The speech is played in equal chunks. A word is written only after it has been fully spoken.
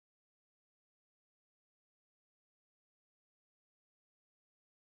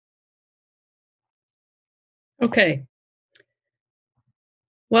Okay.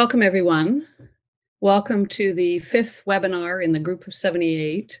 Welcome, everyone. Welcome to the fifth webinar in the Group of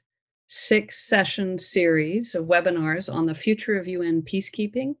 78 six-session series of webinars on the future of UN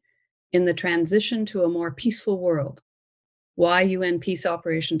peacekeeping in the transition to a more peaceful world, why UN peace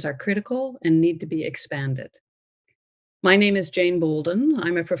operations are critical and need to be expanded. My name is Jane Boulden.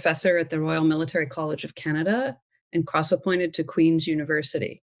 I'm a professor at the Royal Military College of Canada and cross-appointed to Queen's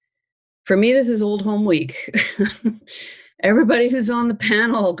University. For me, this is Old Home Week. Everybody who's on the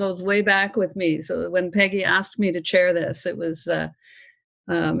panel goes way back with me. So when Peggy asked me to chair this, it was a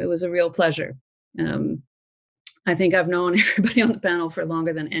real pleasure. I think I've known everybody on the panel for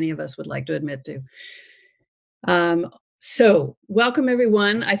longer than any of us would like to admit to. So welcome,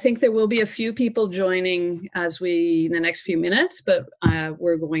 everyone. I think there will be a few people joining in the next few minutes, but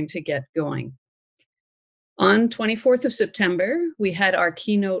we're going to get going. On 24th of September, we had our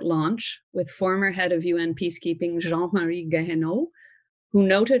keynote launch with former head of UN peacekeeping, Jean-Marie Guéhenno, who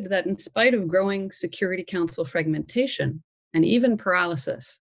noted that in spite of growing Security Council fragmentation and even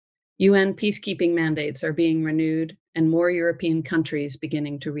paralysis, UN peacekeeping mandates are being renewed and more European countries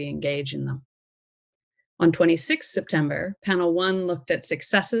beginning to re-engage in them. On 26th September, Panel 1 looked at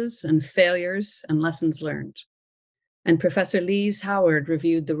successes and failures and lessons learned. And Professor Lise Howard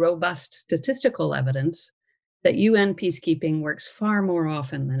reviewed the robust statistical evidence that UN peacekeeping works far more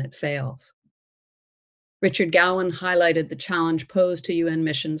often than it fails. Richard Gowan highlighted the challenge posed to UN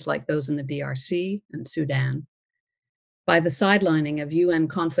missions like those in the DRC and Sudan by the sidelining of UN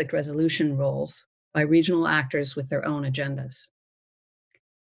conflict resolution roles by regional actors with their own agendas.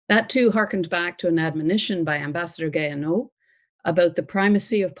 That too harkened back to an admonition by Ambassador Guéhenno about the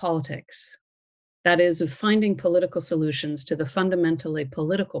primacy of politics, that is, of finding political solutions to the fundamentally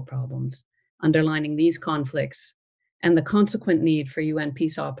political problems underlining these conflicts and the consequent need for UN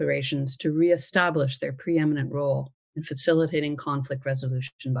peace operations to reestablish their preeminent role in facilitating conflict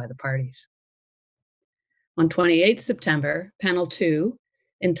resolution by the parties. On 28th September, Panel 2,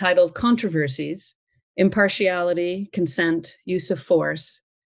 entitled Controversies, Impartiality, Consent, Use of Force,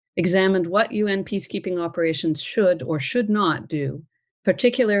 examined what UN peacekeeping operations should or should not do,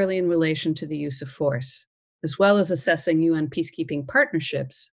 particularly in relation to the use of force, as well as assessing UN peacekeeping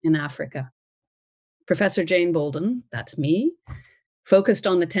partnerships in Africa. Professor Jane Boulden, that's me, focused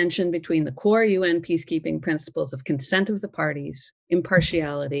on the tension between the core UN peacekeeping principles of consent of the parties,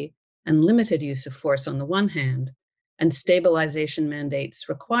 impartiality, and limited use of force on the one hand, and stabilization mandates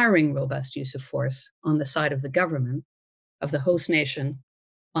requiring robust use of force on the side of the government, of the host nation,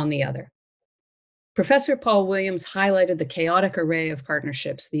 on the other. Professor Paul Williams highlighted the chaotic array of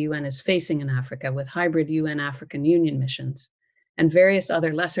partnerships the UN is facing in Africa with hybrid UN-African Union missions and various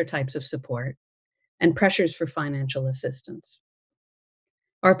other lesser types of support, and pressures for financial assistance.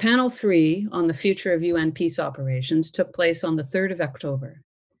 Our Panel 3 on the future of UN peace operations took place on the 3rd of October.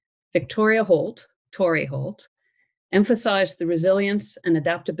 Victoria Holt, Tori Holt, emphasized the resilience and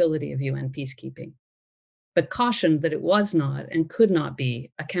adaptability of UN peacekeeping, but cautioned that it was not and could not be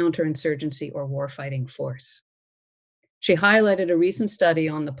a counterinsurgency or warfighting force. She highlighted a recent study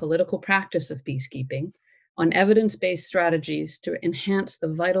on the political practice of peacekeeping, on evidence-based strategies to enhance the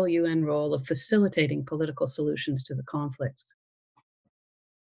vital UN role of facilitating political solutions to the conflict.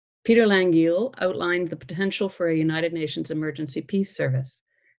 Peter Langille outlined the potential for a United Nations Emergency Peace Service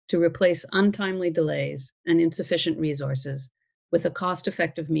to replace untimely delays and insufficient resources with a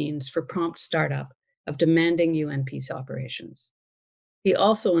cost-effective means for prompt startup of demanding UN peace operations. He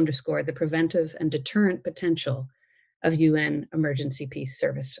also underscored the preventive and deterrent potential of UN Emergency Peace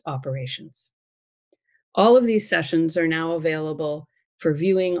Service operations. All of these sessions are now available for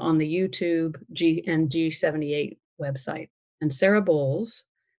viewing on the YouTube and G78 website. And Sarah Bowles,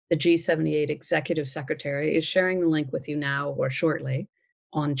 the G78 Executive Secretary, is sharing the link with you now or shortly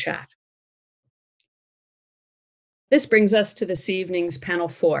on chat. This brings us to this evening's Panel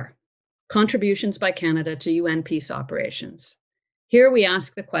 4, Contributions by Canada to UN Peace Operations. Here we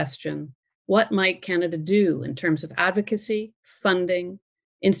ask the question, what might Canada do in terms of advocacy, funding,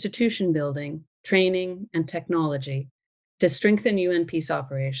 institution building, training, and technology to strengthen UN peace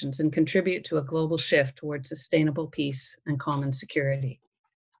operations and contribute to a global shift towards sustainable peace and common security?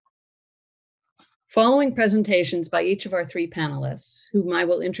 Following presentations by each of our three panelists, whom I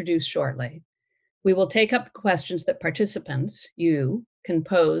will introduce shortly, we will take up the questions that participants, you, can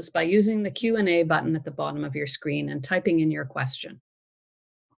pose by using the Q&A button at the bottom of your screen and typing in your question.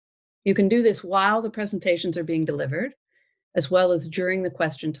 You can do this while the presentations are being delivered, as well as during the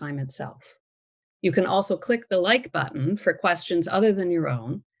question time itself. You can also click the like button for questions other than your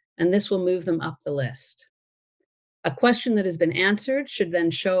own, and this will move them up the list. A question that has been answered should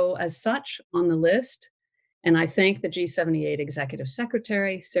then show as such on the list, And I thank the G78 Executive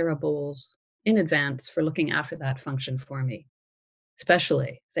Secretary, Sarah Bowles, in advance for looking after that function for me.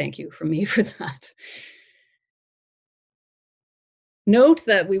 Especially thank you from me for that. Note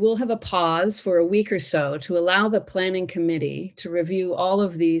that we will have a pause for a week or so to allow the planning committee to review all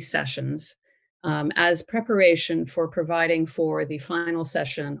of these sessions as preparation for providing for the final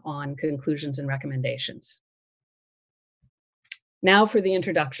session on conclusions and recommendations. Now for the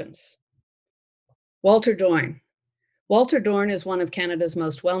introductions. Walter Dorn. Walter Dorn is one of Canada's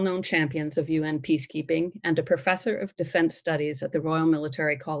most well-known champions of UN peacekeeping and a professor of defense studies at the Royal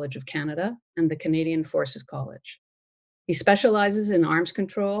Military College of Canada and the Canadian Forces College. He specializes in arms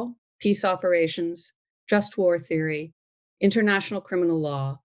control, peace operations, just war theory, international criminal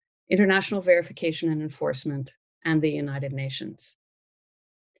law, international verification and enforcement, and the United Nations.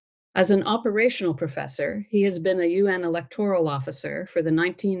 As an operational professor, he has been a UN electoral officer for the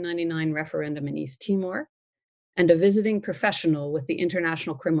 1999 referendum in East Timor and a visiting professional with the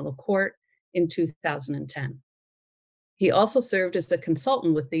International Criminal Court in 2010. He also served as a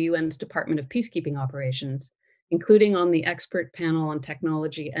consultant with the UN's Department of Peacekeeping Operations, including on the expert panel on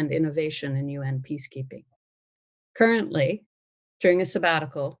technology and innovation in UN peacekeeping. Currently, during a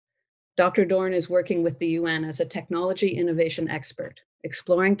sabbatical, Dr. Dorn is working with the UN as a technology innovation expert,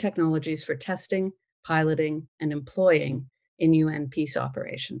 exploring technologies for testing, piloting, and employing in UN peace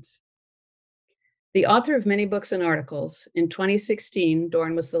operations. The author of many books and articles, in 2016,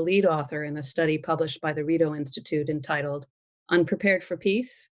 Dorn was the lead author in a study published by the Rideau Institute entitled Unprepared for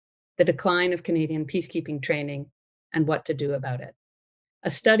Peace: The Decline of Canadian Peacekeeping Training and What to Do About It, a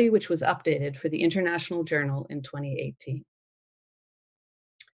study which was updated for the International Journal in 2018.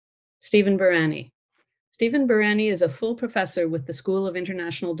 Stephen Baranyi. Stephen Baranyi is a full professor with the School of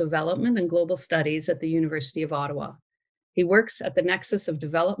International Development and Global Studies at the University of Ottawa. He works at the nexus of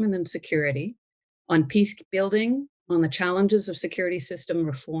development and security, on peace building, on the challenges of security system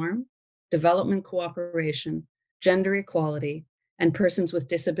reform, development cooperation, gender equality, and persons with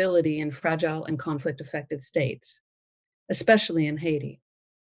disability in fragile and conflict-affected states, especially in Haiti.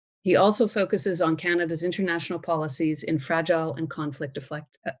 He also focuses on Canada's international policies in fragile and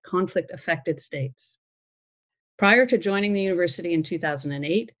conflict-affected states. Prior to joining the university in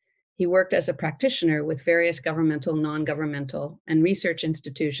 2008, he worked as a practitioner with various governmental, non-governmental, and research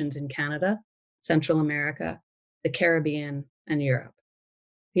institutions in Canada, Central America, the Caribbean, and Europe.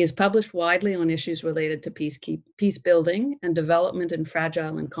 He has published widely on issues related to peace building and development in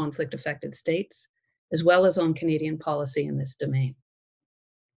fragile and conflict-affected states, as well as on Canadian policy in this domain.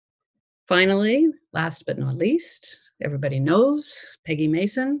 Finally, last but not least, everybody knows Peggy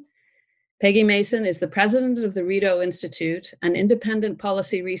Mason. Peggy Mason is the president of the Rideau Institute, an independent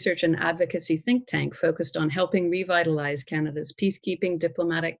policy research and advocacy think tank focused on helping revitalize Canada's peacekeeping,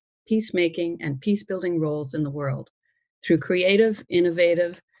 diplomatic, peacemaking, and peace-building roles in the world through creative,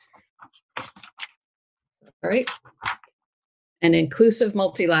 innovative, and inclusive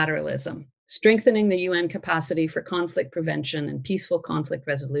multilateralism, strengthening the UN capacity for conflict prevention and peaceful conflict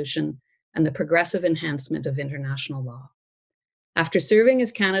resolution, and the progressive enhancement of international law. After serving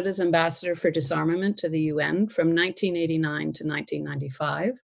as Canada's ambassador for disarmament to the UN from 1989 to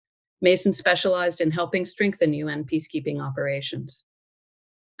 1995, Mason specialized in helping strengthen UN peacekeeping operations.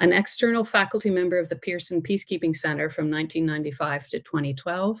 An external faculty member of the Pearson Peacekeeping Center from 1995 to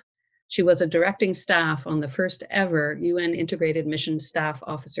 2012, she was a directing staff on the first ever UN Integrated Mission Staff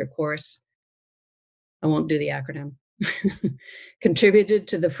Officer course. I won't do the acronym. Contributed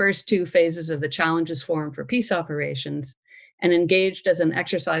to the first two phases of the Challenges Forum for Peace Operations, and engaged as an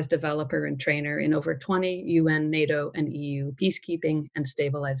exercise developer and trainer in over 20 UN, NATO, and EU peacekeeping and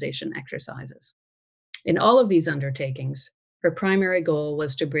stabilization exercises. In all of these undertakings, her primary goal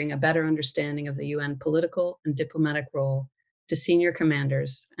was to bring a better understanding of the UN political and diplomatic role to senior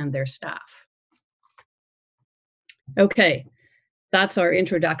commanders and their staff. Okay, that's our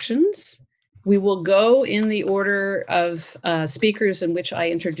introductions. We will go in the order of speakers in which I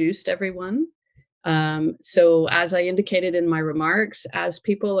introduced everyone. So as I indicated in my remarks, as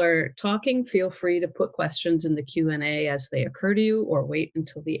people are talking, feel free to put questions in the Q&A as they occur to you, or wait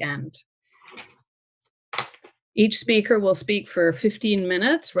until the end. Each speaker will speak for 15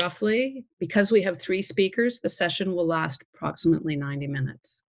 minutes, roughly. Because we have 3 speakers, the session will last approximately 90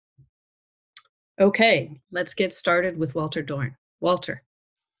 minutes. Okay, let's get started with Walter Dorn. Walter.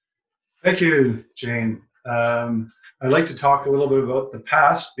 Thank you, Jane. I'd like to talk a little bit about the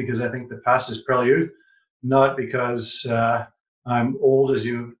past, because I think the past is prelude, not because I'm old, as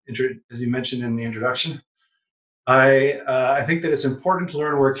you mentioned in the introduction. I think that it's important to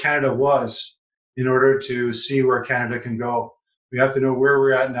learn where Canada was in order to see where Canada can go. We have to know where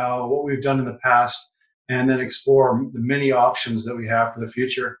we're at now, what we've done in the past, and then explore the many options that we have for the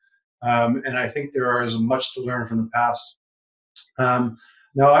future. And I think there is much to learn from the past.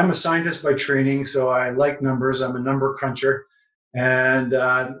 Now, I'm a scientist by training, so I like numbers. I'm a number cruncher. And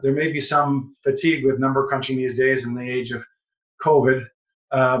there may be some fatigue with number crunching these days in the age of COVID.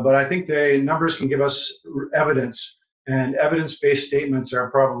 But I think the numbers can give us evidence, and evidence-based statements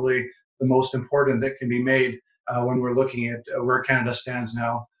are probably the most important that can be made when we're looking at where Canada stands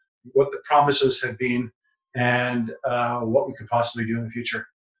now, what the promises have been, and what we could possibly do in the future.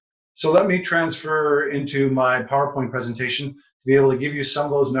 So let me transfer into my PowerPoint presentation to be able to give you some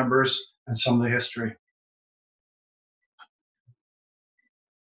of those numbers and some of the history.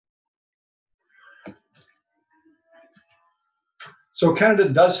 So Canada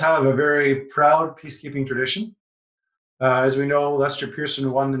does have a very proud peacekeeping tradition. As we know, Lester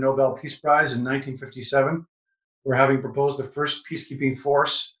Pearson won the Nobel Peace Prize in 1957 for having proposed the first peacekeeping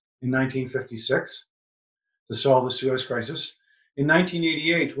force in 1956 to solve the Suez Crisis. In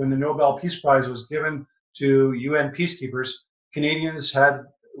 1988, when the Nobel Peace Prize was given to UN peacekeepers, Canadians had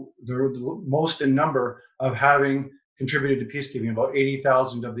the most in number of having contributed to peacekeeping, about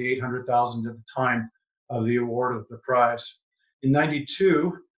 80,000 of the 800,000 at the time of the award of the prize. In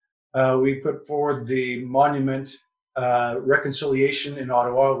 92, we put forward the monument Reconciliation in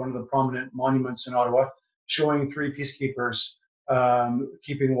Ottawa, one of the prominent monuments in Ottawa, showing 3 peacekeepers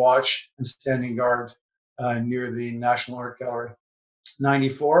keeping watch and standing guard near the National Art Gallery.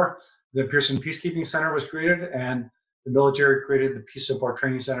 94, the Pearson Peacekeeping Center was created, and the military created the Peace Support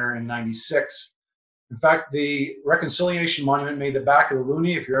Training Center in 96. In fact, the Reconciliation Monument made the back of the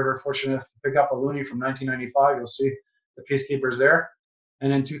loonie. If you're ever fortunate enough to pick up a loonie from 1995, you'll see the peacekeepers there.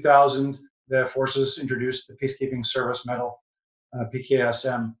 And in 2000, the forces introduced the Peacekeeping Service Medal,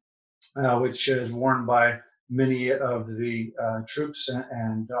 PKSM, which is worn by many of the troops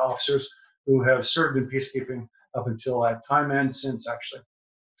and officers who have served in peacekeeping up until that time and since, actually.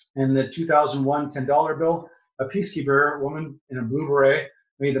 In the 2001 $10 bill, a peacekeeper woman in a blue beret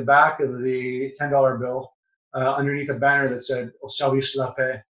made the back of the $10 bill underneath a banner that said, Au service de la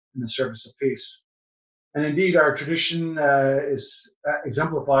paix, in the service of peace. And indeed, our tradition is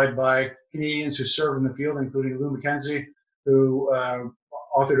exemplified by Canadians who serve in the field, including Lou Mackenzie, who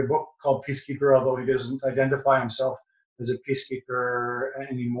authored a book called Peacekeeper, although he doesn't identify himself as a peacekeeper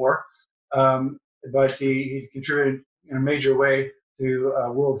anymore. But he contributed in a major way to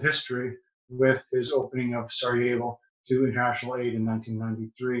world history with his opening of Sarajevo to international aid in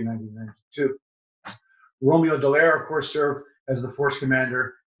 1993, 1992. Romeo Dallaire, of course, served as the force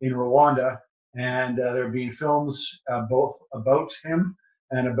commander in Rwanda, and there have been films both about him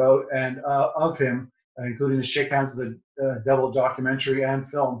and of him, including the Shake Hands of the Devil documentary and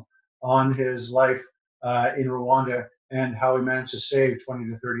film on his life in Rwanda and how he managed to save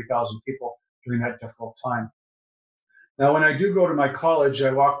 20 to 30,000 people during that difficult time. Now, when I do go to my college,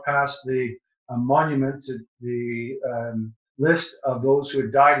 I walk past the monument, the list of those who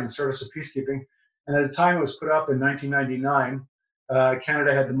had died in the service of peacekeeping. And at the time it was put up in 1999,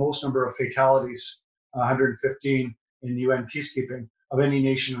 Canada had the most number of fatalities, 115 in UN peacekeeping of any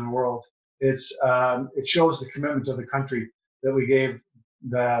nation in the world. It shows the commitment of the country that we gave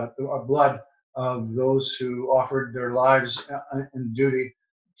the blood of those who offered their lives in duty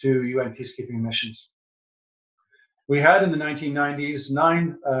to UN peacekeeping missions. We had in the 1990s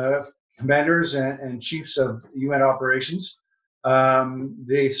 9 commanders and chiefs of UN operations.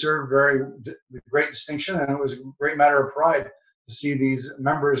 They served with great distinction, and it was a great matter of pride to see these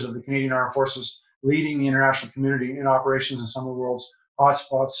members of the Canadian Armed Forces leading the international community in operations in some of the world's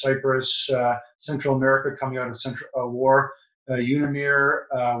hotspots: Cyprus, Central America coming out of war,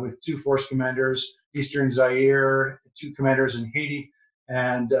 UNIMIR with 2 force commanders, Eastern Zaire, 2 commanders in Haiti,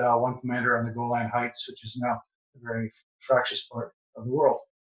 and 1 commander on the Golan Heights, which is now a very fractious part of the world.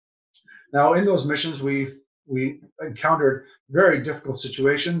 Now, in those missions, we encountered very difficult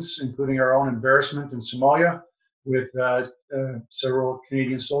situations, including our own embarrassment in Somalia, with several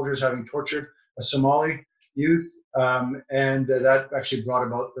Canadian soldiers having tortured a Somali youth, and that actually brought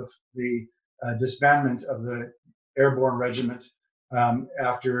about the disbandment of the airborne regiment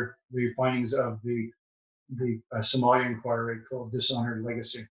after the findings of the Somalia inquiry called Dishonored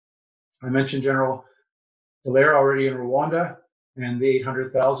Legacy. I mentioned General Dallaire already in Rwanda, and the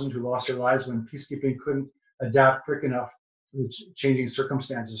 800,000 who lost their lives when peacekeeping couldn't adapt quick enough to the changing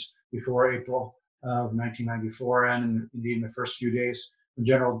circumstances before April of 1994, and indeed in the first few days when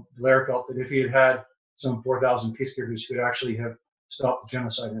General Dallaire felt that if he had had some 4,000 peacekeepers, he could actually have stopped the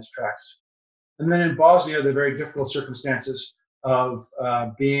genocide in its tracks. And then in Bosnia, the very difficult circumstances of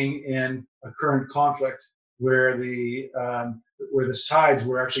being in a current conflict where the sides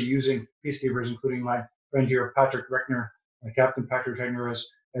were actually using peacekeepers, including my friend here, Patrick Reckner, Captain Patrick Reckner,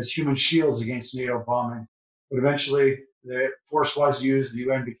 as human shields against NATO bombing. But eventually, the force was used, the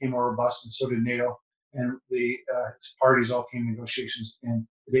UN became more robust, and so did NATO, and the parties all came to negotiations in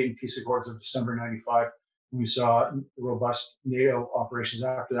the Dayton Peace Accords of December '95. And we saw robust NATO operations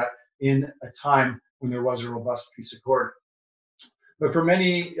after that in a time when there was a robust peace accord. But for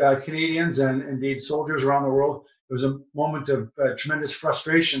many Canadians and indeed soldiers around the world, it was a moment of tremendous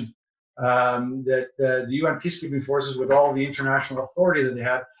frustration that the UN peacekeeping forces, with all the international authority that they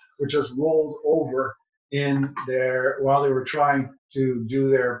had, were just rolled over in while they were trying to do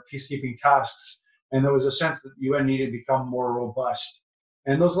their peacekeeping tasks. And there was a sense that the UN needed to become more robust.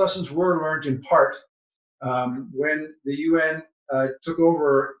 And those lessons were learned in part when the UN took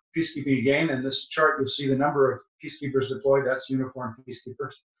over peacekeeping again. And this chart, you'll see the number of peacekeepers deployed, that's uniformed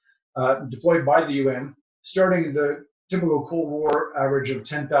peacekeepers, deployed by the UN, starting the typical Cold War average of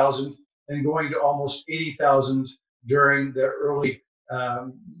 10,000 and going to almost 80,000 during the early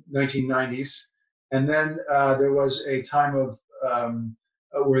 1990s. And then there was a time of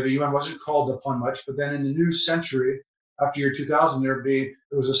where the UN wasn't called upon much, but then in the new century, after year 2000, there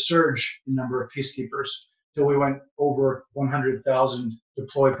was a surge in number of peacekeepers till we went over 100,000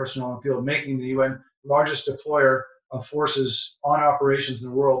 deployed personnel in the field, making the UN largest deployer of forces on operations in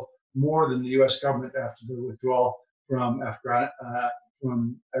the world, more than the US government after the withdrawal from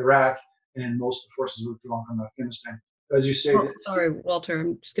Iraq, and most of the forces withdrawn from Afghanistan. As you say, sorry, Walter,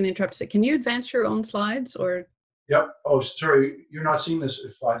 I'm just going to interrupt. Can you advance your own slides, or? Yep. Oh, sorry, you're not seeing this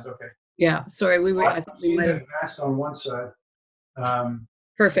slides. Okay. Yeah, sorry, I thought we might have advanced on one side.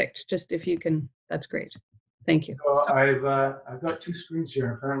 Perfect. Just if you can, that's great. Thank you. So I've got two screens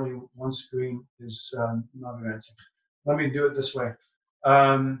here. Apparently, one screen is not advancing. Let me do it this way.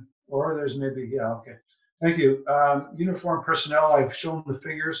 Or there's maybe, yeah, okay. Thank you. Uniformed personnel, I've shown the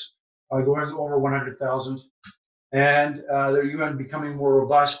figures going over 100,000. And the UN becoming more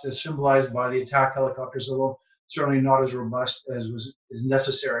robust, as symbolized by the attack helicopters, although certainly not as robust as is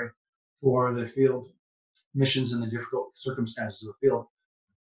necessary for the field missions in the difficult circumstances of the field.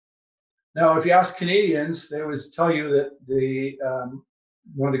 Now, if you ask Canadians, they would tell you that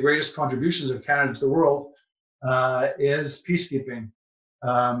one of the greatest contributions of Canada to the world is peacekeeping.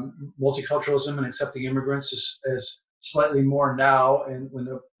 Multiculturalism and accepting immigrants is slightly more now, and when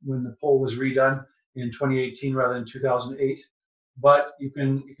the poll was redone in 2018 rather than 2008, but you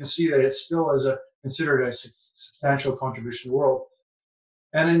can see that it still is considered a substantial contribution to the world.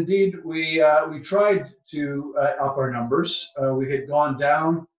 And indeed, we tried to up our numbers. We had gone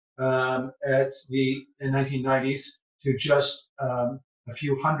down in 1990s to just a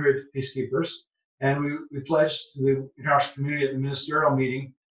few hundred peacekeepers, and we pledged to the international community at the ministerial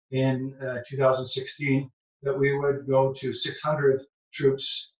meeting in 2016 that we would go to 600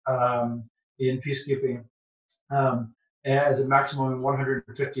 troops in peacekeeping as a maximum of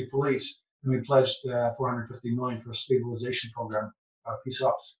 150 police, and we pledged 450 million for a stabilization program, peace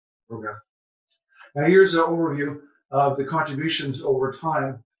ops program. Now here's an overview of the contributions over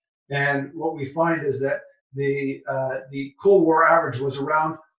time, and what we find is that the Cold War average was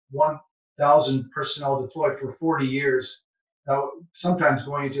around 1,000 personnel deployed for 40 years, sometimes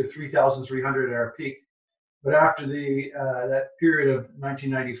going into 3,300 at our peak. But after that period of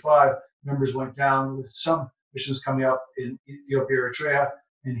 1995, numbers went down, with some missions coming up in Ethiopia, Eritrea,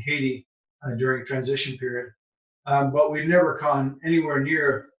 and Haiti during a transition period. But we've never gone anywhere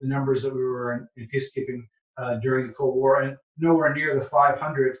near the numbers that we were in peacekeeping during the Cold War, and nowhere near the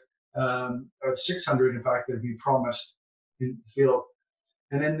 500 or 600, in fact, that had been promised in the field.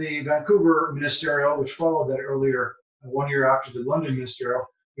 And in the Vancouver ministerial, which followed that earlier, 1 year after the London ministerial,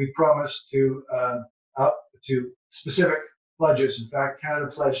 we promised to specific pledges. In fact, Canada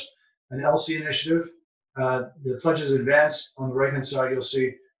pledged an LC initiative. The pledges advanced. On the right-hand side, you'll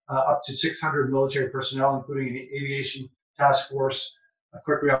see up to 600 military personnel, including an aviation task force, a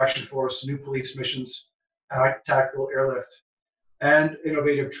quick reaction force, new police missions, tactical airlift, and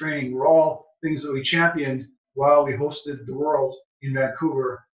innovative training were all things that we championed while we hosted the world in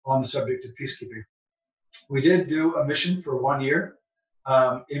Vancouver on the subject of peacekeeping. We did do a mission for 1 year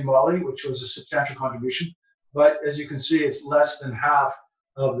in Mali, which was a substantial contribution, but as you can see, it's less than half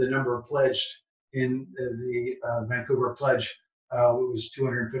of the number pledged in the Vancouver pledge. It was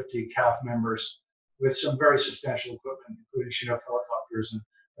 250 CAF members with some very substantial equipment, including Chinook helicopters and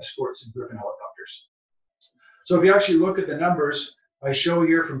escorts and Griffin helicopters. So if you actually look at the numbers, I show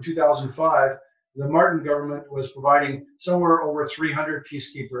here from 2005, the Martin government was providing somewhere over 300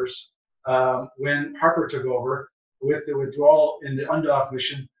 peacekeepers when Harper took over. With the withdrawal in the UNDOF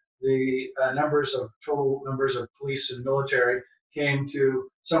mission, the total numbers of police and military came to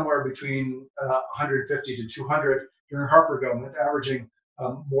somewhere between 150 to 200 during Harper government, averaging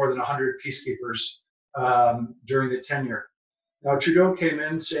more than 100 peacekeepers during the tenure. Now, Trudeau came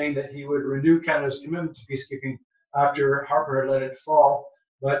in saying that he would renew Canada's commitment to peacekeeping after Harper had let it fall,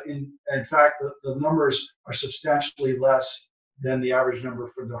 but in fact, the numbers are substantially less than the average number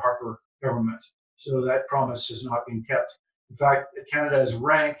for the Harper government. So that promise has not been kept. In fact, Canada's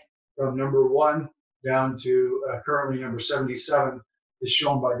rank from number 1 down to currently number 77 is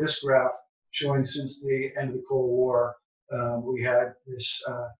shown by this graph, showing since the end of the Cold War, we had this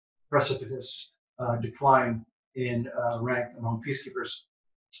precipitous decline in rank among peacekeepers.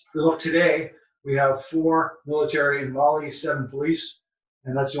 If we look today, we have 4 military in Mali, 7 police,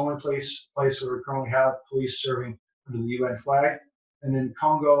 and that's the only place where we currently have police serving under the UN flag. And in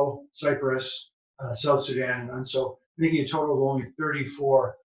Congo, Cyprus, South Sudan, and so making a total of only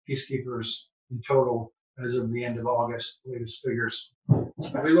 34 peacekeepers in total as of the end of August, latest figures.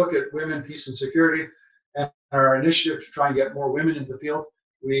 If we look at women, peace and security, and our initiative to try and get more women into the field,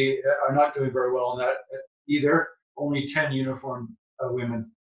 we are not doing very well on that either. Only 10 uniformed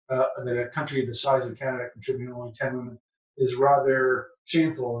women. That a country the size of Canada contributing only 10 women is rather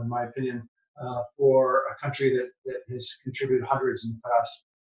shameful, in my opinion, for a country that has contributed hundreds in the past.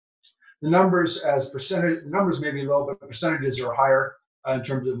 The numbers as percentage, numbers may be low, but percentages are higher in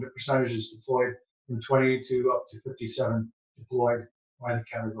terms of the percentages deployed, from 20 to up to 57 deployed by the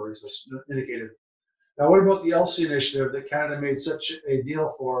categories as indicated. Now, what about the ELSI initiative that Canada made such a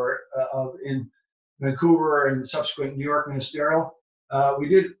deal for in Vancouver and subsequent New York ministerial? We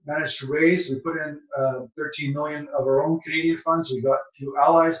did manage to raise, we put in 13 million of our own Canadian funds. We got a few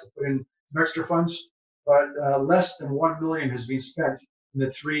allies to put in some extra funds, but less than 1 million has been spent in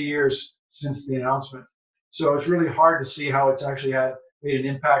the 3 years since the announcement. So it's really hard to see how it's actually made an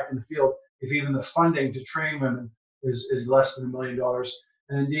impact in the field if even the funding to train women is less than $1 million.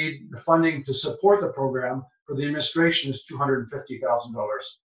 And indeed, the funding to support the program for the administration is $250,000.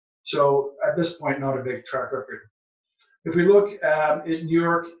 So at this point, not a big track record. If we look in New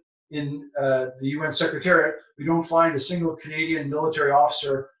York, in the UN Secretariat, we don't find a single Canadian military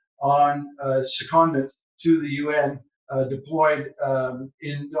officer on secondment to the UN deployed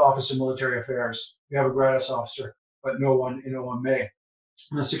in the Office of Military Affairs. We have a gratis officer, but no one in OMA.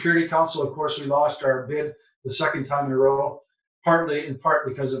 In the Security Council, of course, we lost our bid the second time in a row, in part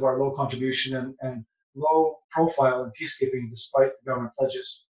because of our low contribution and low profile in peacekeeping despite the government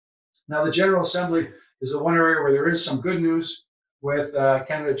pledges. Now, the General Assembly is the one area where there is some good news, with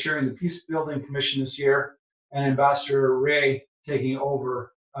Canada chairing the Peacebuilding Commission this year and Ambassador Ray taking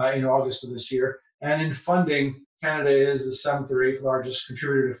over in August of this year. And in funding, Canada is the 7th or 8th largest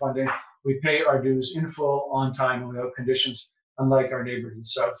contributor to funding. We pay our dues in full, on time, and without conditions, unlike our neighbors in the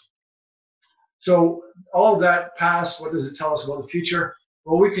South. So all of that past, what does it tell us about the future?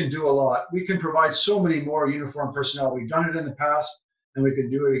 Well, we can do a lot. We can provide so many more uniformed personnel. We've done it in the past, and we can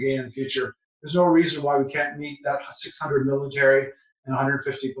do it again in the future. There's no reason why we can't meet that 600 military and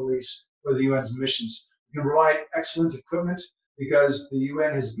 150 police for the UN's missions. We can provide excellent equipment because the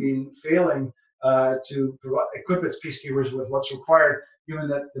UN has been failing to equip its peacekeepers with what's required, given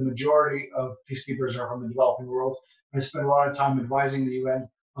that the majority of peacekeepers are from the developing world. I spent a lot of time advising the UN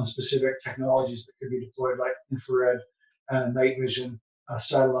on specific technologies that could be deployed, like infrared, night vision,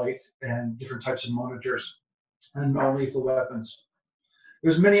 satellite, and different types of monitors, and non-lethal weapons.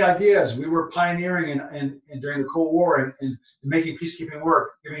 There's many ideas. We were pioneering during the Cold War in making peacekeeping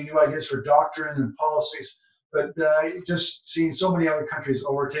work, giving new ideas for doctrine and policies, but just seeing so many other countries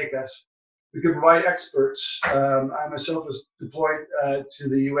overtake us. We could provide experts. I myself was deployed to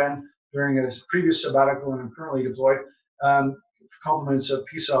the UN during a previous sabbatical, and I'm currently deployed. Compliments of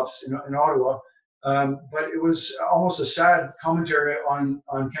peace ops in Ottawa, but it was almost a sad commentary on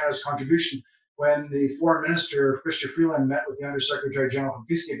Canada's contribution when the foreign minister, Chrystia Freeland, met with the Undersecretary General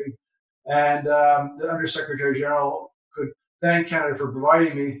for Peacekeeping, and the Undersecretary General could thank Canada for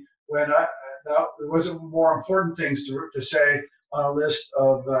providing me when there wasn't more important things to say on a list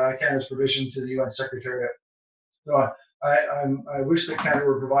of Canada's provision to the UN Secretariat. So I wish that Canada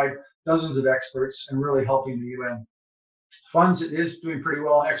would provide dozens of experts and really helping the UN. Funds, it is doing pretty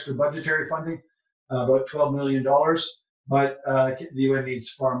well on extra budgetary funding, about $12 million, but the UN needs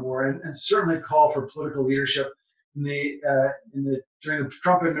far more, and certainly call for political leadership. During the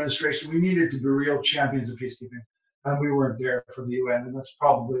Trump administration, we needed to be real champions of peacekeeping, and we weren't there for the UN, and that's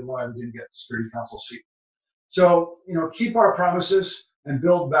probably why we didn't get the Security Council seat. So, keep our promises and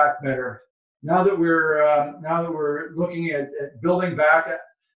build back better. Now that we're looking at building back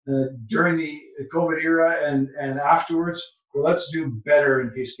during the COVID era and afterwards, well, let's do better in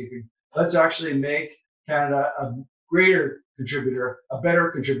peacekeeping. Let's actually make Canada a greater contributor, a better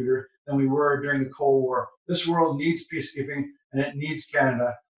contributor than we were during the Cold War. This world needs peacekeeping and it needs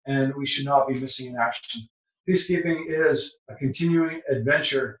Canada, and we should not be missing in action. Peacekeeping is a continuing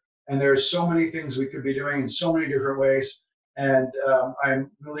adventure, and there's so many things we could be doing in so many different ways. And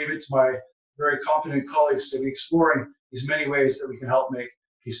I'm going to leave it to my very competent colleagues to be exploring these many ways that we can help make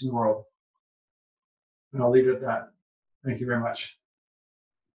peace in the world. And I'll leave it at that. Thank you very much.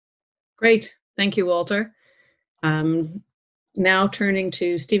 Great. Thank you, Walter. Now turning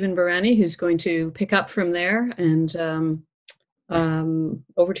to Stephen Baranyi, who's going to pick up from there. And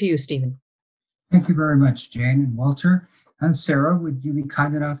over to you, Stephen. Thank you very much, Jane and Walter. And Sarah, would you be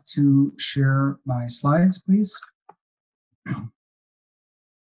kind enough to share my slides, please?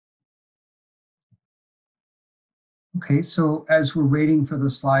 Okay, so as we're waiting for the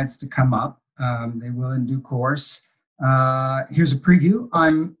slides to come up, they will in due course. Here's a preview.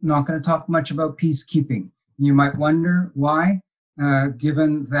 I'm not going to talk much about peacekeeping. You might wonder why,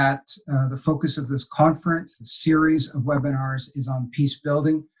 given that the focus of this conference, the series of webinars is on peace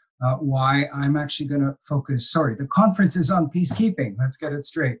building, why I'm actually going to focus, the conference is on peacekeeping. Let's get it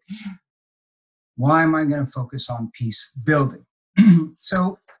straight. Why am I going to focus on peace building?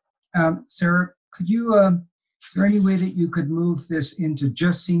 So, Sarah, could you, is there any way that you could move this into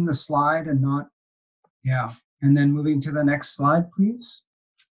just seeing the slide and not, yeah, and then moving to the next slide, please?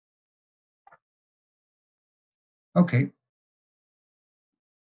 Okay.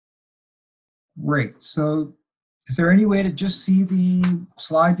 Great. So is there any way to just see the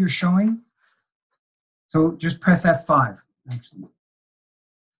slide you're showing? So just press F5, actually.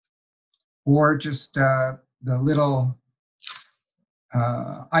 Or just the little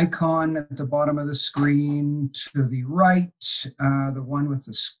icon at the bottom of the screen to the right, the one with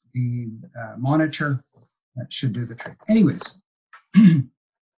the monitor, that should do the trick. Anyways,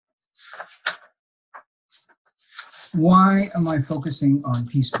 why am I focusing on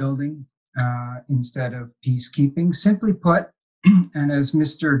peace building instead of peacekeeping? Simply put, and as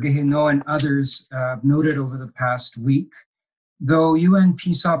Mr. Guéhenno and others noted over the past week, though UN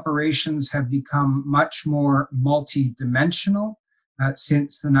peace operations have become much more multi-dimensional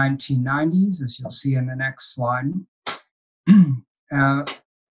since the 1990s, as you'll see in the next slide,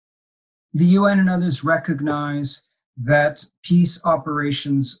 the UN and others recognize that peace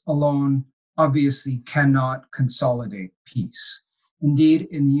operations alone obviously cannot consolidate peace. Indeed,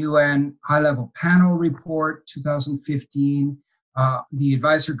 in the UN High-Level Panel Report 2015, the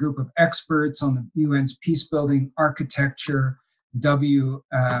advisor group of experts on the UN's peace-building architecture,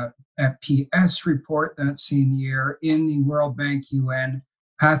 WPS report that same year, in the World Bank UN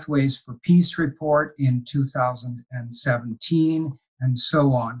Pathways for Peace report in 2017, and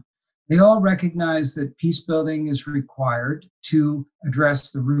so on. They all recognize that peace building is required to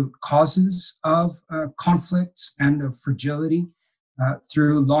address the root causes of conflicts and of fragility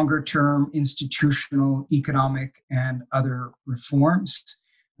through longer-term institutional, economic, and other reforms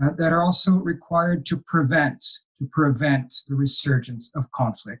that are also required to prevent the resurgence of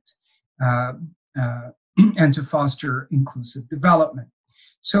conflict and to foster inclusive development.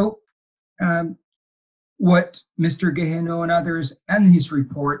 So what Mr. Guéhenno and others and these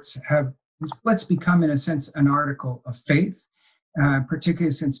reports have is what's become, in a sense, an article of faith, particularly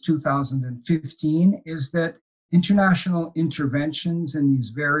since 2015, is that international interventions in these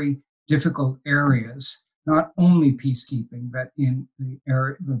very difficult areas, not only peacekeeping, but in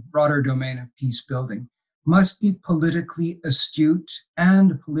the broader domain of peace building, must be politically astute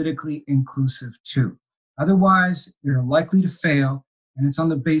and politically inclusive too. Otherwise, they're likely to fail, and it's on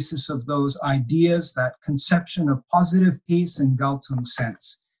the basis of those ideas, that conception of positive peace and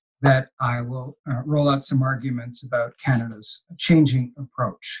Galtung-sense, that I will roll out some arguments about Canada's changing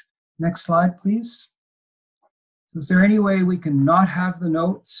approach. Next slide, please. So is there any way we can not have the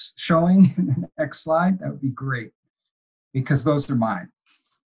notes showing in the next slide? That would be great, because those are mine.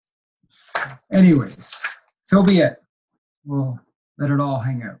 Anyways, so be it. We'll let it all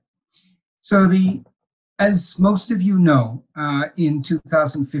hang out. So as most of you know, in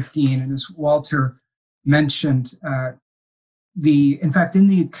 2015, and as Walter mentioned, in fact, in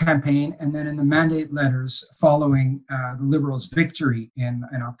the campaign and then in the mandate letters following the Liberals' victory in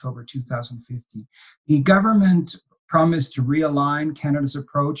October 2015, the government promised to realign Canada's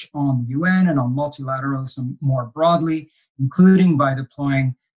approach on the UN and on multilateralism more broadly, including by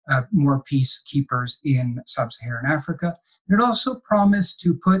deploying more peacekeepers in sub-Saharan Africa. And it also promised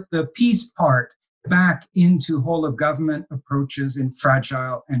to put the peace part back into whole of government approaches in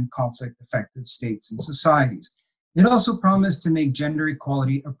fragile and conflict-affected states and societies. It also promised to make gender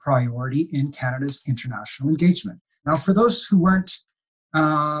equality a priority in Canada's international engagement. Now, for those who weren't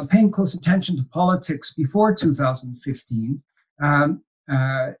paying close attention to politics before 2015,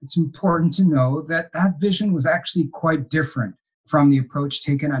 it's important to know that that vision was actually quite different from the approach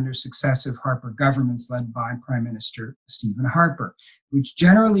taken under successive Harper governments led by Prime Minister Stephen Harper, which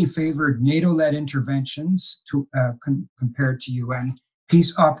generally favored NATO-led interventions compared to UN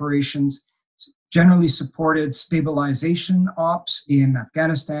peace operations, generally supported stabilization ops in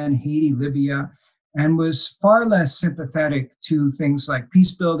Afghanistan, Haiti, Libya, and was far less sympathetic to things like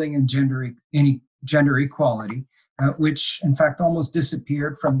peacebuilding and gender equality, which in fact almost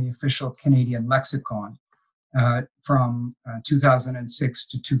disappeared from the official Canadian lexicon from 2006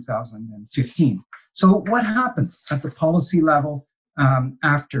 to 2015. So what happened at the policy level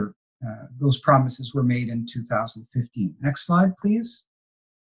after those promises were made in 2015? Next slide, please.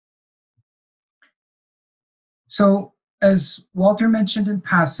 So as Walter mentioned in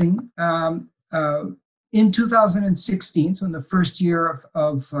passing, in 2016, so in the first year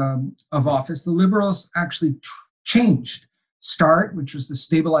of office, the Liberals actually changed START, which was the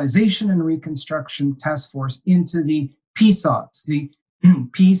Stabilization and Reconstruction Task Force, into the Peace Ops, the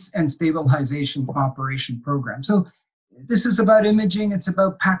Peace and Stabilization Operation Program. So this is about imaging, it's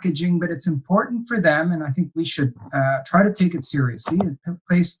about packaging, but it's important for them, and I think we should try to take it seriously and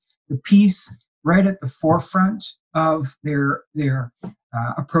place the peace right at the forefront of their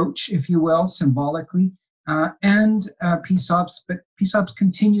approach, if you will, symbolically. Peace Ops, but Peace Ops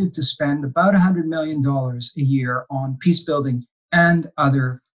continued to spend about $100 million a year on peace building and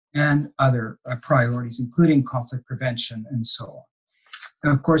other priorities, including conflict prevention and so on.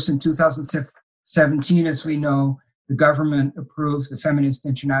 And of course, in 2017, as we know, the government approved the Feminist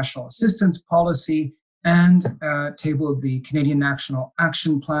International Assistance Policy and tabled the Canadian National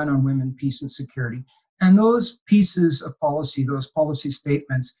Action Plan on Women, Peace and Security. And those pieces of policy, those policy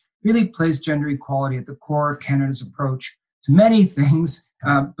statements, really place gender equality at the core of Canada's approach to many things,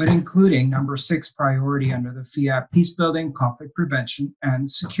 but including number 6 priority under the FIAP, peacebuilding, conflict prevention, and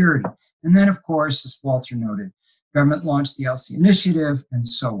security. And then, of course, as Walter noted, government launched the ELSI initiative and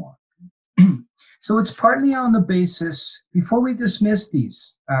so on. So it's partly on the basis, before we dismiss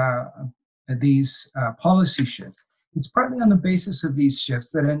these policy shifts, it's partly on the basis of these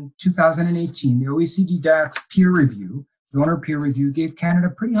shifts that in 2018, the OECD DAX peer review, donor peer review, gave Canada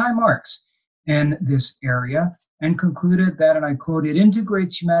pretty high marks in this area and concluded that, and I quote, it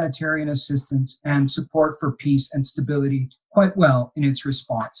integrates humanitarian assistance and support for peace and stability quite well in its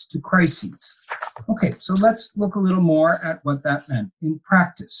response to crises. Okay, so let's look a little more at what that meant in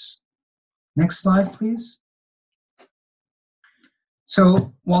practice. Next slide, please.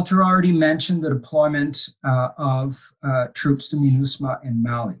 So Walter already mentioned the deployment of troops to MINUSMA in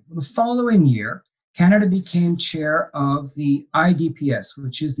Mali. Well, the following year, Canada became chair of the IDPS,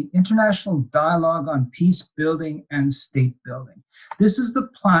 which is the International Dialogue on Peace Building and State Building. This is the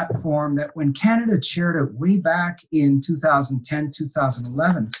platform that when Canada chaired it way back in 2010,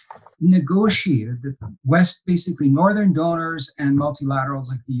 2011, negotiated, the West, basically Northern donors and multilaterals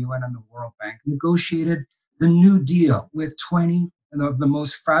like the UN and the World Bank, negotiated the New Deal with 20 of the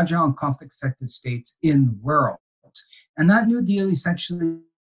most fragile and conflict-affected states in the world. And that New Deal essentially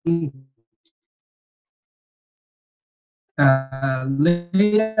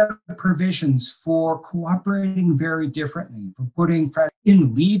laid out provisions for cooperating very differently, for putting in the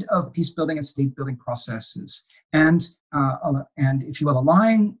lead of peace building and state building processes, and if you will,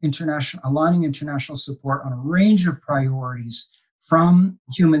 aligning international support on a range of priorities, from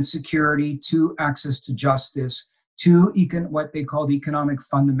human security to access to justice to what they called economic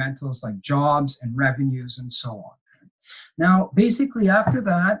fundamentals like jobs and revenues and so on. Now, basically after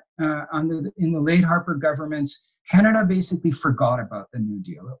that, in the late Harper governments, Canada basically forgot about the New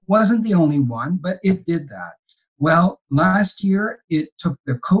Deal. It wasn't the only one, but it did that. Well, last year, it took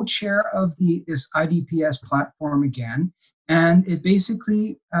the co-chair of this IDPS platform again, and it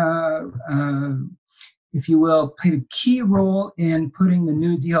basically, if you will, played a key role in putting the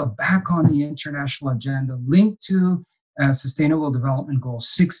New Deal back on the international agenda, linked to Sustainable Development Goal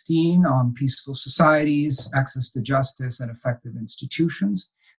 16 on peaceful societies, access to justice, and effective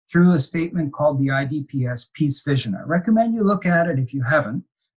institutions, through a statement called the IDPS Peace Vision. I recommend you look at it if you haven't,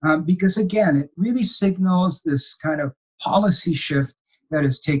 because again, it really signals this kind of policy shift that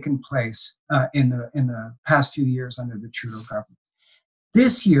has taken place in the past few years under the Trudeau government.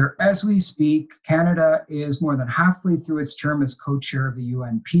 This year, as we speak, Canada is more than halfway through its term as co-chair of the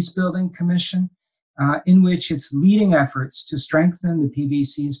UN Peacebuilding Commission, in which it's leading efforts to strengthen the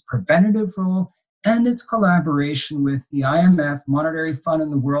PBC's preventative role and its collaboration with the IMF, Monetary Fund,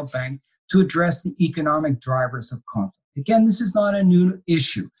 and the World Bank to address the economic drivers of conflict. Again, this is not a new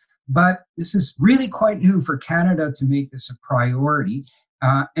issue, But this is really quite new for Canada to make this a priority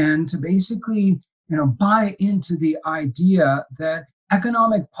and to basically, buy into the idea that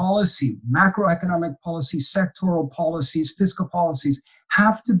economic policy, macroeconomic policy, sectoral policies, fiscal policies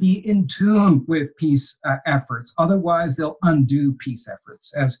have to be in tune with peace efforts. Otherwise, they'll undo peace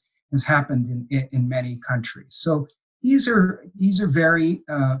efforts, as has happened in many countries. So these are very,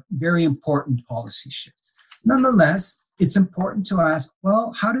 very important policy shifts. Nonetheless, it's important to ask,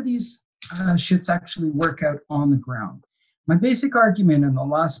 well, how do these shifts actually work out on the ground? My basic argument in the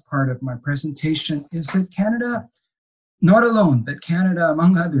last part of my presentation is that Canada, not alone, but Canada,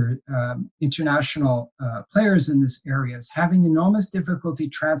 among other international players in this area, is having enormous difficulty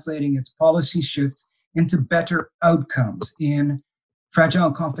translating its policy shifts into better outcomes in fragile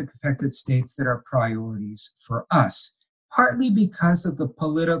and conflict-affected states that are priorities for us, partly because of the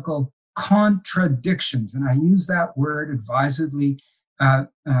political contradictions, and I use that word advisedly,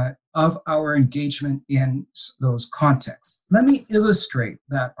 of our engagement in those contexts. Let me illustrate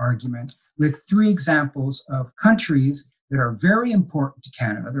that argument with 3 examples of countries that are very important to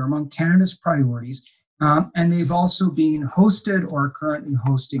Canada. They're among Canada's priorities, and they've also been hosted or are currently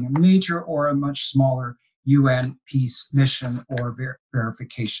hosting a major or a much smaller UN peace mission or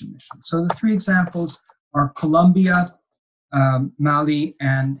verification mission. So the 3 examples are Colombia, Mali,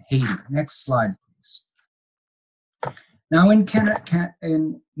 and Haiti. Next slide, please. Now in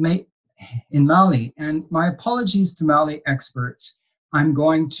Mali, and my apologies to Mali experts, I'm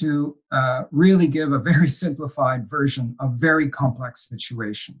going to really give a very simplified version of very complex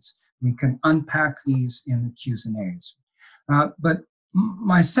situations. We can unpack these in the Q's and A's. But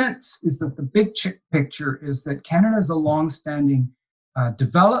my sense is that the big picture is that Canada is a long-standing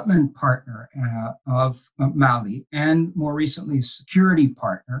development partner of Mali, and more recently a security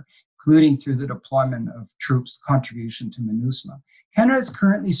partner, including through the deployment of troops contribution to MINUSMA. Canada is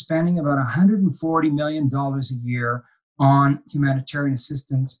currently spending about $140 million a year on humanitarian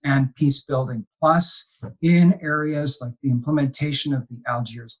assistance and peace building, plus in areas like the implementation of the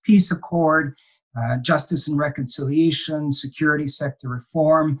Algiers Peace Accord, justice and reconciliation, security sector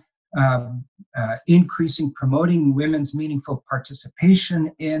reform, increasing, promoting women's meaningful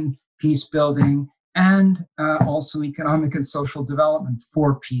participation in peace building, and also economic and social development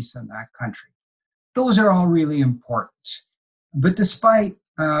for peace in that country. Those are all really important. But despite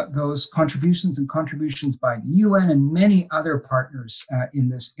those contributions by the UN and many other partners in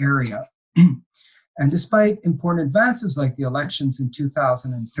this area, and despite important advances like the elections in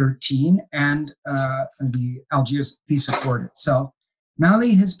 2013 and the Algiers Peace Accord itself,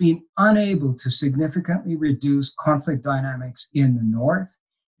 Mali has been unable to significantly reduce conflict dynamics in the north.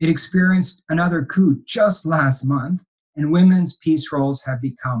 It experienced another coup just last month, and women's peace roles have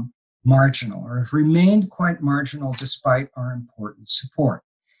become marginal, or have remained quite marginal despite our important support.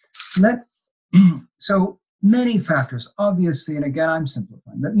 So many factors, obviously, and again, I'm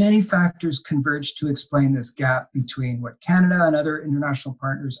simplifying, but many factors converge to explain this gap between what Canada and other international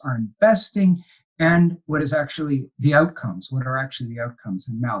partners are investing and what is actually the outcomes, what are actually the outcomes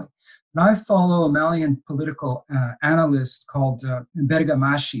in Mali. And I follow a Malian political analyst called Mberga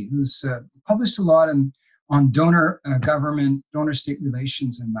Mashi, who's published a lot on donor government, donor state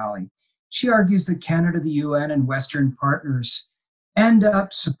relations in Mali. She argues that Canada, the UN, and Western partners end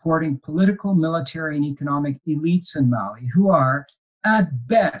up supporting political, military, and economic elites in Mali who are, at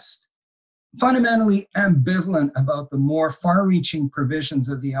best, fundamentally ambivalent about the more far-reaching provisions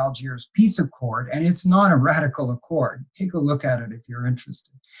of the Algiers Peace Accord, and it's not a radical accord. Take a look at it if you're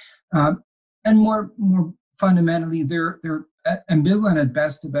interested. And more fundamentally, they're ambivalent at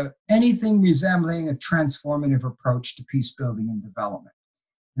best about anything resembling a transformative approach to peace building and development.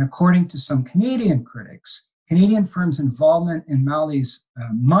 And according to some Canadian critics, Canadian firms' involvement in Mali's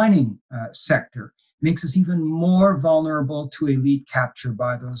mining sector makes us even more vulnerable to elite capture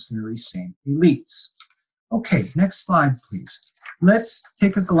by those very same elites. Okay, next slide, please. Let's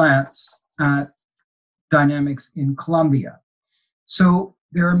take a glance at dynamics in Colombia. So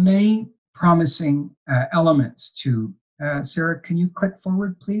there are many promising elements to, Sarah, can you click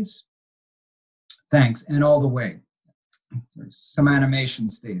forward, please? Thanks, and all the way. There's some animation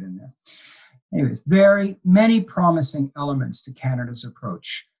stayed in there. Anyways, very many promising elements to Canada's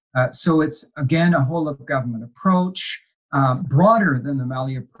approach. So it's, again, a whole-of-government approach, broader than the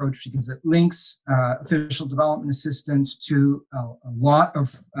Mali approach because it links official development assistance to a lot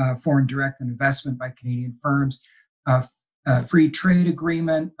of foreign direct investment by Canadian firms, free trade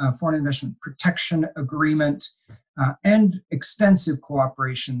agreement, foreign investment protection agreement, and extensive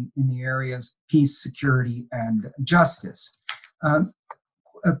cooperation in the areas peace, security, and justice.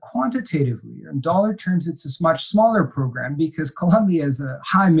 quantitatively, in dollar terms, it's a much smaller program because Colombia is a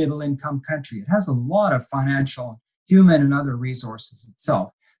high middle income country. It has a lot of financial, human, and other resources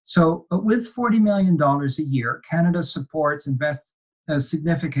itself. So, but with $40 million a year, Canada supports, invests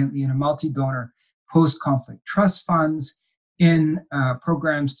significantly in a multi-donor post-conflict trust funds, in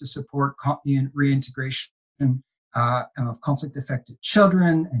programs to support reintegration of conflict-affected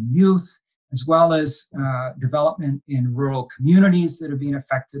children and youth, as well as development in rural communities that have been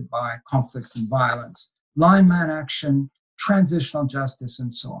affected by conflict and violence, lineman action, transitional justice,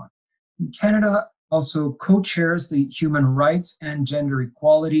 and so on. And Canada also co-chairs the human rights and gender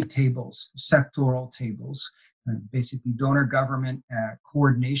equality tables, sectoral tables, basically donor government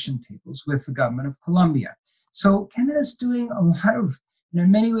coordination tables with the government of Colombia. So Canada's doing a lot of,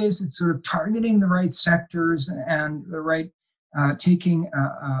 in many ways, it's sort of targeting the right sectors and the right, taking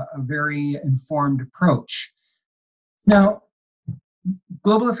a very informed approach. Now,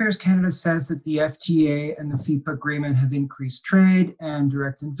 Global Affairs Canada says that the FTA and the FIPA agreement have increased trade and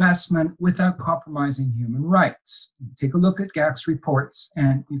direct investment without compromising human rights. Take a look at GAC's reports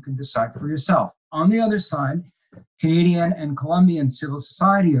and you can decide for yourself. On the other side, Canadian and Colombian civil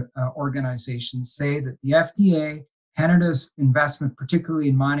society organizations say that the FTA, Canada's investment, particularly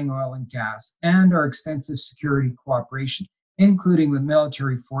in mining, oil, and gas, and our extensive security cooperation, including with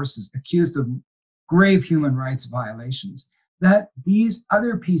military forces accused of grave human rights violations, that these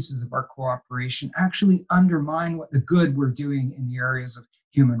other pieces of our cooperation actually undermine what the good we're doing in the areas of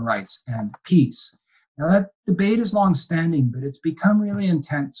human rights and peace. Now, that debate is long-standing, but it's become really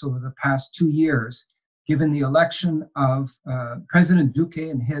intense over the past 2 years, given the election of President Duque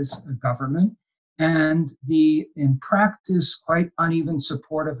and his government, and the, in practice, quite uneven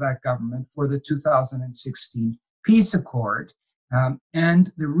support of that government for the 2016 peace accord,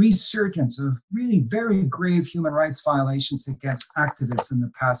 and the resurgence of really very grave human rights violations against activists in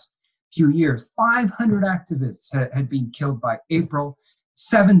the past few years. 500 activists had been killed by April.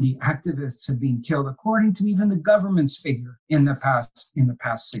 70 activists have been killed, according to even the government's figure in the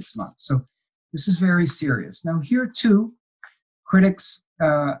past 6 months. So this is very serious. Now, here too, critics,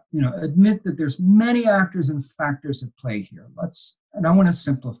 admit that there's many actors and factors at play here. And I want to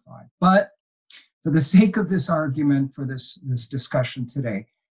simplify, but for the sake of this argument, for this discussion today,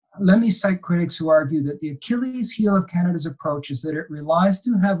 let me cite critics who argue that the Achilles heel of Canada's approach is that it relies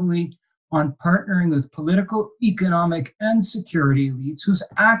too heavily on partnering with political, economic, and security elites whose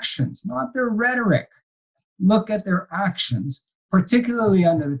actions, not their rhetoric, look at their actions, particularly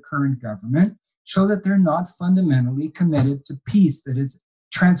under the current government, show that they're not fundamentally committed to peace that is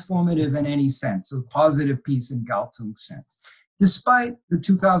transformative in any sense, so positive peace in Galtung's sense. Despite the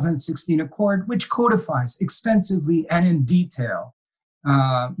 2016 accord, which codifies extensively and in detail,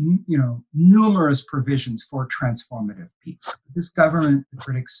 numerous provisions for transformative peace. This government, the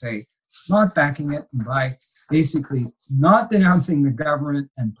critics say, not backing it by basically not denouncing the government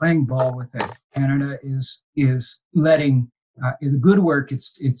and playing ball with it. Canada is letting the good work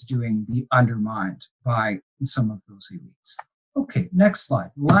it's doing be undermined by some of those elites. Okay, next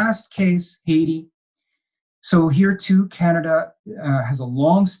slide. Last case, Haiti. So here too, Canada has a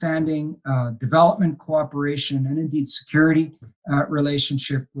long-standing development cooperation and indeed security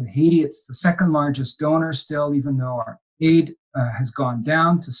relationship with Haiti. It's the second largest donor still, even though our aid has gone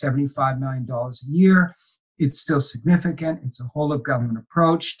down to $75 million a year. It's still significant. It's a whole-of-government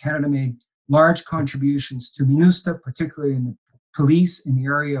approach. Canada made large contributions to MINUSTA, particularly in the police, in the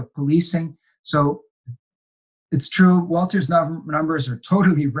area of policing. So it's true, Walter's numbers are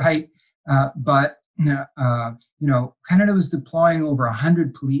totally right, but Canada was deploying over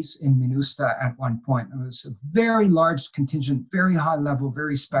 100 police in MINUSTA at one point. It was a very large contingent, very high level,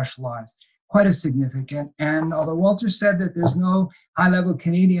 very specialized, quite a significant. And although Walter said that there's no high-level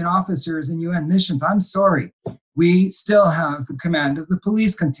Canadian officers in UN missions, I'm sorry. We still have the command of the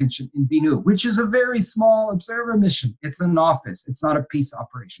police contingent in Binu, which is a very small observer mission. It's an office. It's not a peace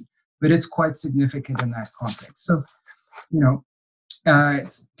operation, but it's quite significant in that context. So,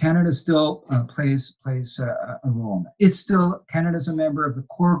 Canada still plays a role in that. It's still, Canada's a member of the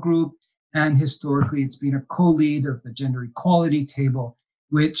core group, and historically it's been a co-lead of the gender equality table,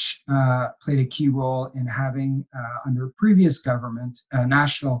 which played a key role in having, under a previous government, a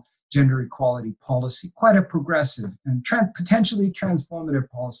national gender equality policy, quite a progressive and potentially transformative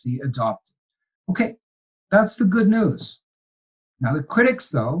policy adopted. Okay, that's the good news. Now the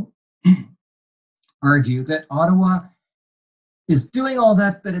critics, though, argue that Ottawa is doing all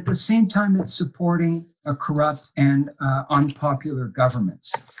that, but at the same time it's supporting a corrupt and unpopular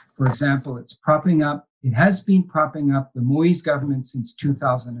governments. For example, it has been propping up the Moise government since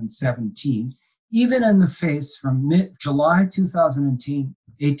 2017, even in the face from July 2018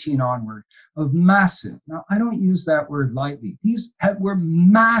 18 onward, of massive, now I don't use that word lightly, these were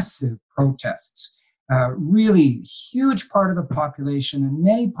massive protests, really huge part of the population and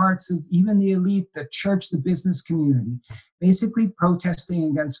many parts of even the elite, the church, the business community, basically protesting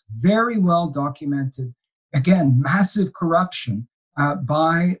against very well documented, again, massive corruption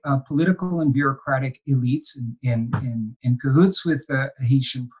by political and bureaucratic elites in cahoots with the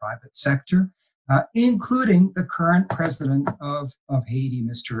Haitian private sector, including the current president of Haiti,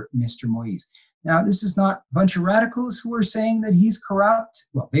 Mr. Moise. Now, this is not a bunch of radicals who are saying that he's corrupt.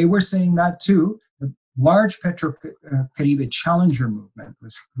 Well, they were saying that too. The large Petro-Caribe challenger movement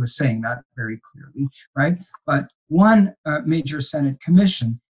was saying that very clearly, right? But one major Senate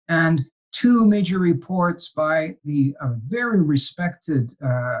commission and two major reports by the very respected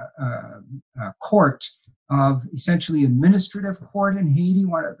court of essentially administrative court in Haiti,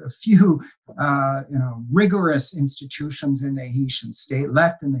 one of the few, rigorous institutions in the Haitian state,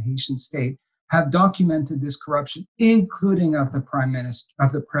 left in the Haitian state, have documented this corruption, including of the prime minister,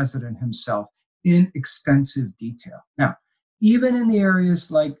 of the president himself, in extensive detail. Now, even in the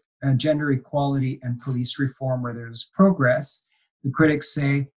areas like gender equality and police reform, where there's progress, the critics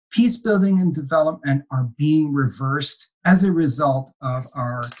say peacebuilding and development are being reversed as a result of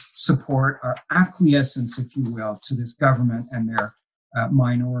our support, our acquiescence, if you will, to this government and their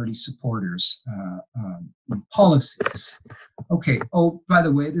minority supporters' policies. Okay, oh, by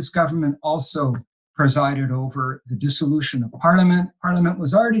the way, this government also presided over the dissolution of Parliament. Parliament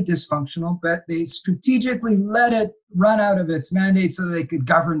was already dysfunctional, but they strategically let it run out of its mandate so they could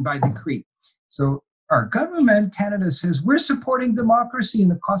govern by decree. So our government, Canada, says we're supporting democracy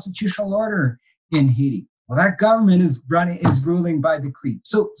and the constitutional order in Haiti. Well, that government is ruling by decree.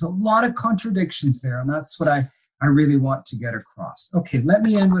 So it's a lot of contradictions there, and that's what I really want to get across. Okay, let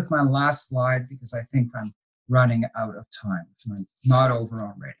me end with my last slide because I think I'm running out of time, if I'm not over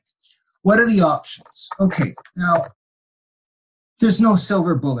already. What are the options? Okay, now, there's no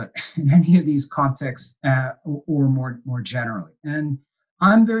silver bullet in any of these contexts or more generally. And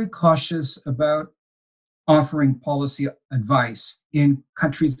I'm very cautious about offering policy advice in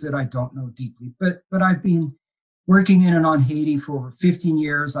countries that I don't know deeply. But I've been working in and on Haiti for over 15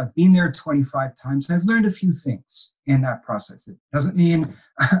 years. I've been there 25 times. I've learned a few things in that process. It doesn't mean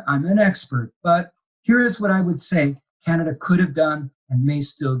I'm an expert, but here is what I would say Canada could have done and may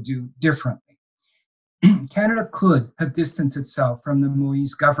still do differently. Canada could have distanced itself from the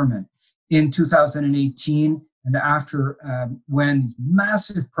Moise government in 2018 and after, when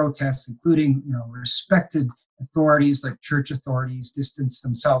massive protests, including respected authorities like church authorities, distanced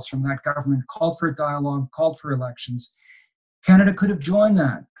themselves from that government, called for a dialogue, called for elections. Canada could have joined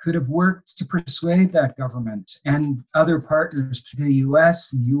that, could have worked to persuade that government and other partners, particularly the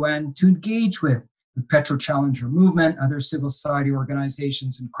US and the UN, to engage with the Petro-Challenger movement, other civil society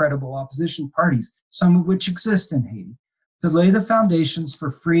organizations, and credible opposition parties, some of which exist in Haiti, to lay the foundations for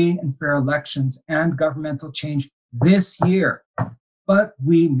free and fair elections and governmental change this year. But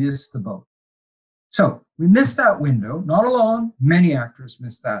we missed the boat. So we missed that window, not alone. Many actors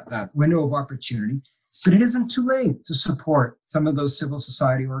missed that window of opportunity, but it isn't too late to support some of those civil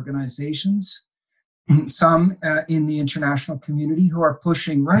society organizations, some in the international community who are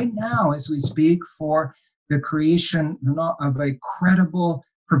pushing right now as we speak for the creation of a credible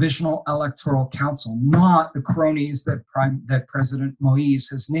provisional electoral council, not the cronies that President Moise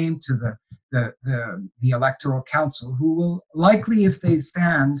has named to the electoral council, who will likely, if they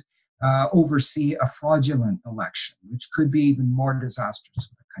stand, oversee a fraudulent election, which could be even more disastrous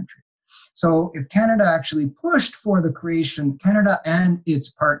for the country. So if Canada actually pushed for the creation, Canada and its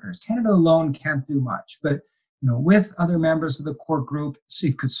partners, Canada alone can't do much, but with other members of the core group,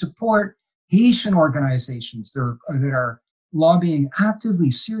 it could support Haitian organizations that are lobbying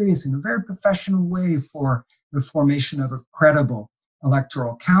actively, serious, in a very professional way for the formation of a credible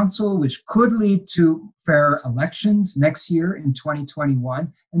electoral council, which could lead to fair elections next year in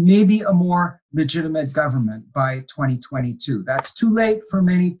 2021, and maybe a more legitimate government by 2022. That's too late for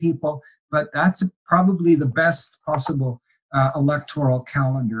many people, but that's probably the best possible electoral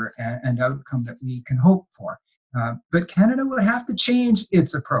calendar and outcome that we can hope for. But Canada would have to change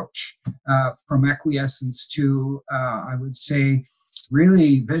its approach from acquiescence to, I would say,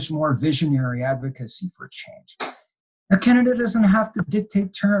 really more visionary advocacy for change. Now, Canada doesn't have to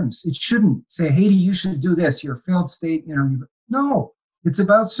dictate terms. It shouldn't say, Haiti, you should do this. You're a failed state. No, it's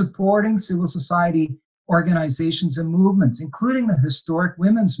about supporting civil society organizations and movements, including the historic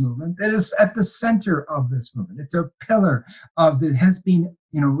women's movement that is at the center of this movement. It's a pillar that has been,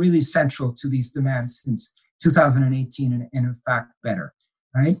 really central to these demands since 2018 and in fact better.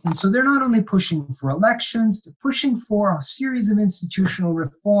 right? And so they're not only pushing for elections, they're pushing for a series of institutional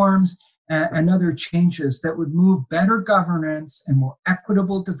reforms and other changes that would move better governance and more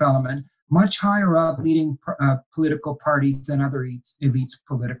equitable development much higher up leading political parties and other elites'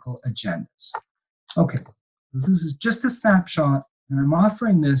 political agendas. Okay, this is just a snapshot, and I'm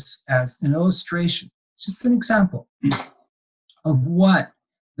offering this as an illustration. It's just an example of what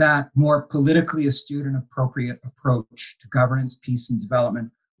that more politically astute and appropriate approach to governance, peace, and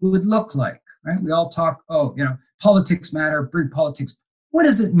development would look like, right? We all talk, politics matter, bring politics. What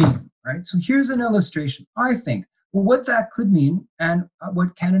does it mean, right? So here's an illustration, I think, well, what that could mean and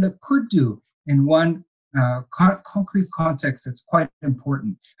what Canada could do in one concrete context that's quite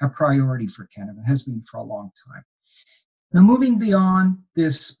important, a priority for Canada, has been for a long time. Now, moving beyond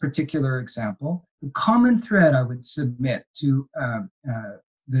this particular example, the common thread I would submit to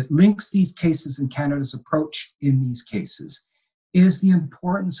that links these cases and Canada's approach in these cases is the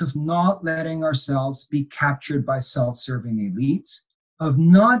importance of not letting ourselves be captured by self-serving elites, of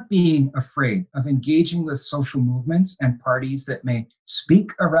not being afraid of engaging with social movements and parties that may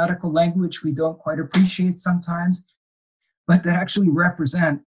speak a radical language we don't quite appreciate sometimes, but that actually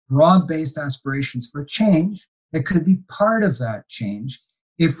represent broad-based aspirations for change that could be part of that change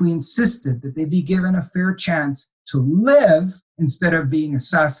if we insisted that they be given a fair chance to live instead of being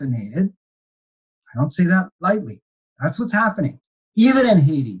assassinated. I don't say that lightly. That's what's happening, even in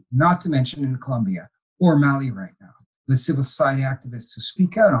Haiti, not to mention in Colombia or Mali right now, with civil society activists who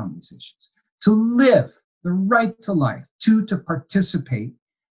speak out on these issues. To live, the right to life, to participate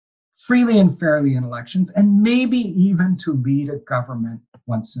freely and fairly in elections, and maybe even to lead a government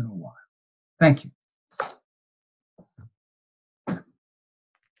once in a while. Thank you.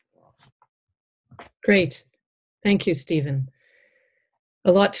 Great. Thank you, Stephen.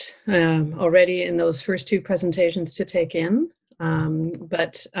 A lot already in those first two presentations to take in,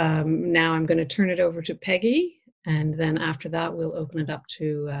 but now I'm going to turn it over to Peggy, and then after that, we'll open it up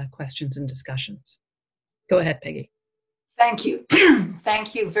to questions and discussions. Go ahead, Peggy. Thank you.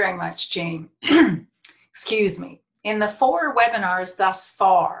 Thank you very much, Jane. Excuse me. In the 4 webinars thus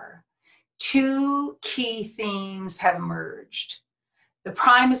far, 2 key themes have emerged. The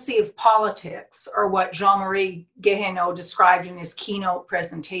primacy of politics, or what Jean-Marie Guéhenno described in his keynote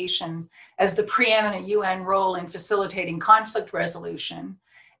presentation as the preeminent UN role in facilitating conflict resolution,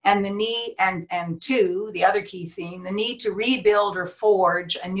 and the need, and 2, the other key theme, the need to rebuild or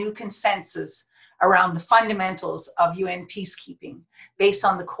forge a new consensus around the fundamentals of UN peacekeeping based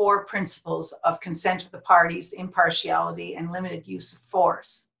on the core principles of consent of the parties, impartiality, and limited use of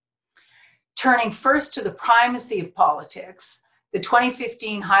force. Turning first to the primacy of politics, the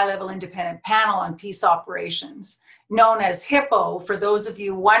 2015 High-Level Independent Panel on Peace Operations, known as HIPPO, for those of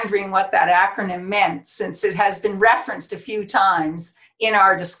you wondering what that acronym meant, since it has been referenced a few times in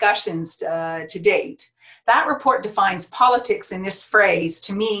our discussions to date. That report defines politics in this phrase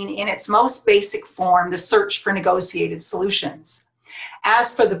to mean, in its most basic form, the search for negotiated solutions.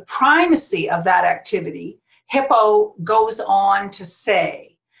 As for the primacy of that activity, HIPPO goes on to say,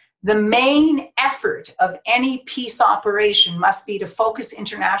 the main effort of any peace operation must be to focus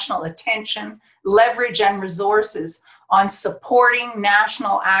international attention, leverage, and resources on supporting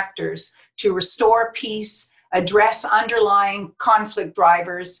national actors to restore peace, address underlying conflict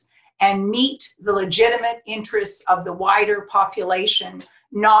drivers, and meet the legitimate interests of the wider population,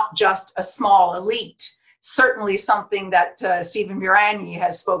 not just a small elite. Certainly something that Stephen Baranyi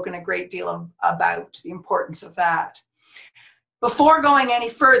has spoken a great deal about, the importance of that. Before going any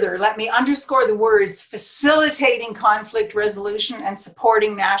further, let me underscore the words facilitating conflict resolution and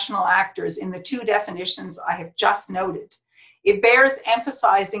supporting national actors in the 2 definitions I have just noted. It bears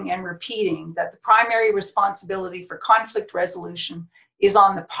emphasizing and repeating that the primary responsibility for conflict resolution is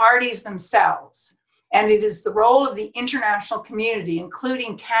on the parties themselves, and it is the role of the international community,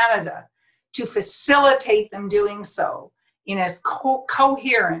 including Canada, to facilitate them doing so in as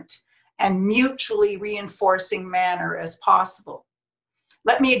coherent and mutually reinforcing manner as possible.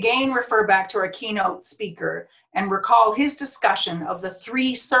 Let me again refer back to our keynote speaker and recall his discussion of the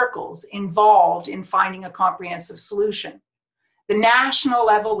 3 circles involved in finding a comprehensive solution. The national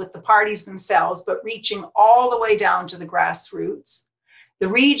level with the parties themselves, but reaching all the way down to the grassroots. The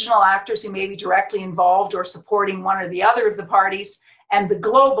regional actors who may be directly involved or supporting one or the other of the parties, and the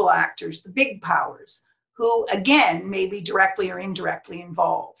global actors, the big powers, who again may be directly or indirectly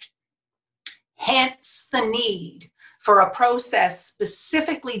involved. Hence the need for a process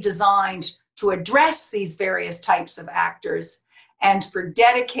specifically designed to address these various types of actors and for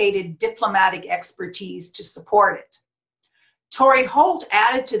dedicated diplomatic expertise to support it. Tori Holt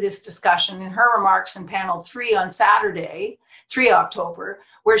added to this discussion in her remarks in panel 3 on Saturday, 3 October,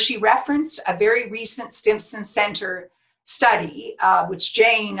 where she referenced a very recent Stimson Center study, which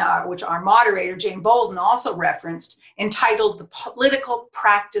our moderator, Jane Boulden, also referenced, entitled The Political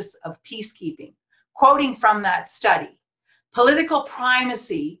Practice of Peacekeeping. Quoting from that study, political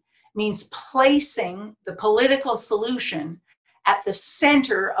primacy means placing the political solution at the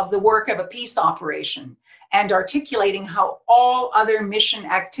center of the work of a peace operation and articulating how all other mission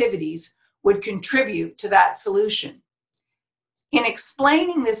activities would contribute to that solution. In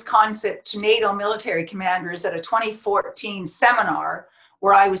explaining this concept to NATO military commanders at a 2014 seminar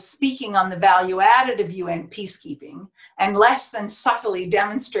where I was speaking on the value added of UN peacekeeping and less than subtly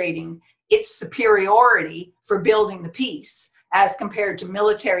demonstrating its superiority for building the peace as compared to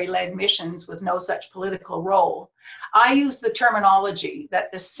military-led missions with no such political role, I used the terminology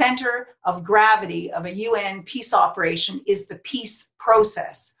that the center of gravity of a UN peace operation is the peace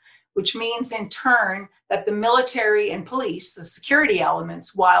process, which means in turn that the military and police, the security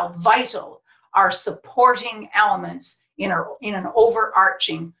elements, while vital, are supporting elements in an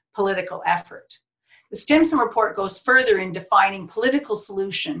overarching political effort. The Stimson report goes further in defining political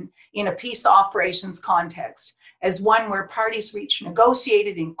solution in a peace operations context as one where parties reach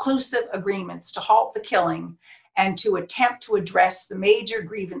negotiated, inclusive agreements to halt the killing and to attempt to address the major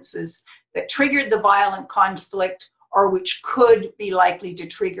grievances that triggered the violent conflict or which could be likely to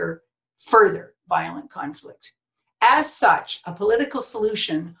trigger further violent conflict. As such, a political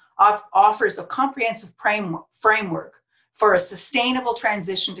solution offers a comprehensive framework for a sustainable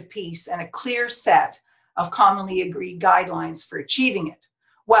transition to peace and a clear set of commonly agreed guidelines for achieving it.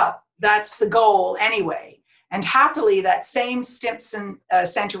 Well, that's the goal anyway. And happily, that same Stimson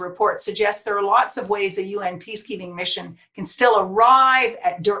Center report suggests there are lots of ways a UN peacekeeping mission can still arrive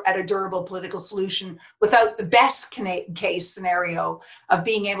at a durable political solution without the best case scenario of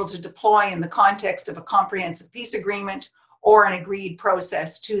being able to deploy in the context of a comprehensive peace agreement or an agreed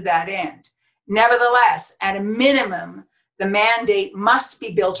process to that end. Nevertheless, at a minimum, the mandate must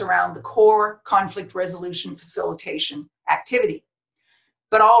be built around the core conflict resolution facilitation activity.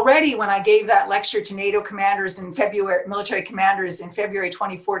 But already when I gave that lecture to NATO commanders in February, military commanders in February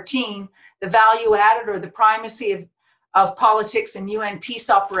 2014, the value added or the primacy of politics in UN peace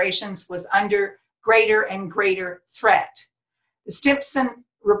operations was under greater and greater threat. The Stimson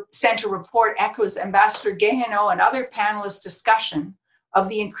Center report echoes Ambassador Guéhenno and other panelists' discussion of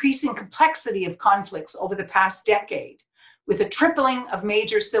the increasing complexity of conflicts over the past decade, with a tripling of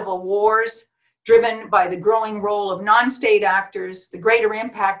major civil wars, driven by the growing role of non-state actors, the greater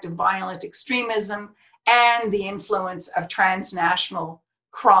impact of violent extremism, and the influence of transnational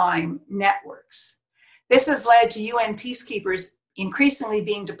crime networks. This has led to UN peacekeepers increasingly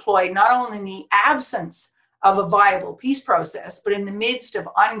being deployed not only in the absence of a viable peace process, but in the midst of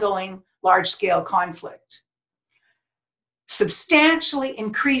ongoing large-scale conflict, substantially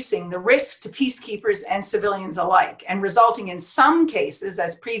increasing the risk to peacekeepers and civilians alike, and resulting in some cases,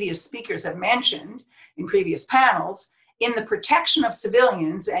 as previous speakers have mentioned in previous panels, in the protection of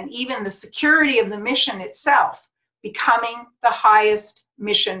civilians and even the security of the mission itself becoming the highest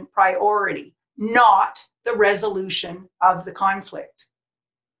mission priority, not the resolution of the conflict.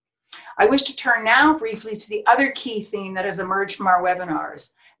 I wish to turn now briefly to the other key theme that has emerged from our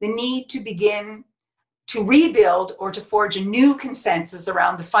webinars, the need to begin to rebuild or to forge a new consensus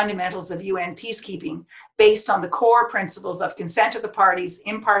around the fundamentals of UN peacekeeping based on the core principles of consent of the parties,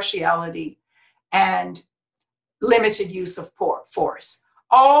 impartiality, and limited use of force.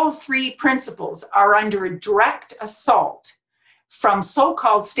 All three principles are under a direct assault from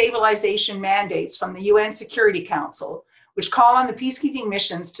so-called stabilization mandates from the UN Security Council, which call on the peacekeeping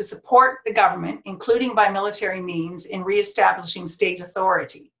missions to support the government, including by military means, in reestablishing state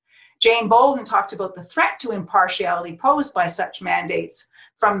authority. Jane Boulden talked about the threat to impartiality posed by such mandates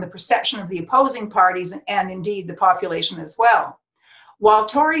from the perception of the opposing parties and indeed the population as well. While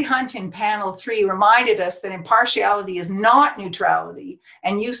Tori Hunt in panel 3 reminded us that impartiality is not neutrality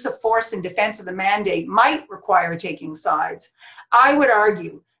and use of force in defense of the mandate might require taking sides, I would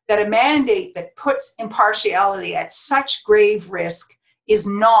argue that a mandate that puts impartiality at such grave risk is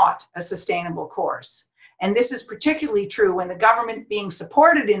not a sustainable course. And this is particularly true when the government being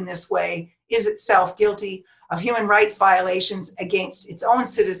supported in this way is itself guilty of human rights violations against its own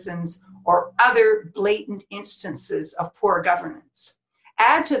citizens or other blatant instances of poor governance.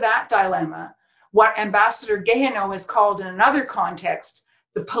 Add to that dilemma what Ambassador Guéhenno has called in another context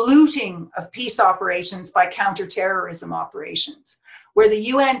the polluting of peace operations by counterterrorism operations, where the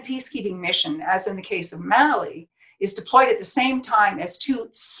UN peacekeeping mission, as in the case of Mali, is deployed at the same time as two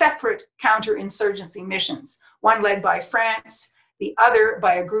separate counterinsurgency missions, one led by France, the other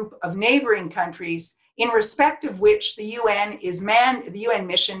by a group of neighboring countries, in respect of which the UN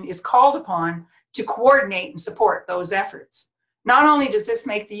mission is called upon to coordinate and support those efforts. Not only does this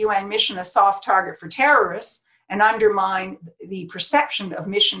make the UN mission a soft target for terrorists and undermine the perception of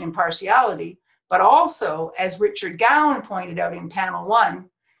mission impartiality, but also, as Richard Gowan pointed out in panel 1,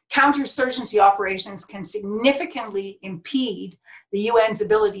 counterinsurgency operations can significantly impede the UN's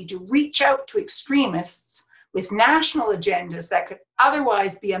ability to reach out to extremists with national agendas that could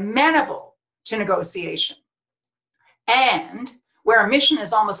otherwise be amenable to negotiation. And where a mission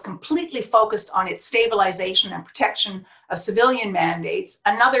is almost completely focused on its stabilization and protection of civilian mandates,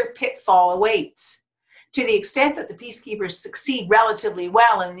 another pitfall awaits. To the extent that the peacekeepers succeed relatively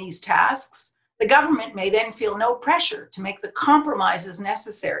well in these tasks, the government may then feel no pressure to make the compromises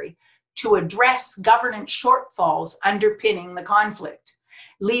necessary to address governance shortfalls underpinning the conflict,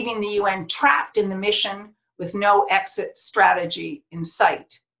 leaving the UN trapped in the mission with no exit strategy in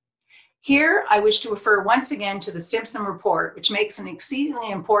sight. Here, I wish to refer once again to the Stimson report, which makes an exceedingly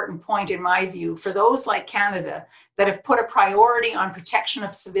important point in my view for those like Canada that have put a priority on protection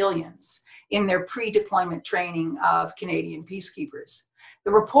of civilians in their pre-deployment training of Canadian peacekeepers.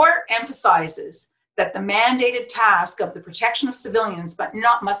 The report emphasizes that the mandated task of the protection of civilians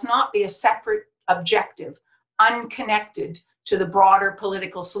must not be a separate objective, unconnected to the broader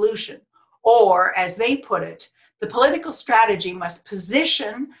political solution. Or, as they put it, the political strategy must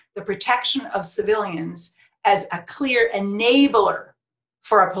position the protection of civilians as a clear enabler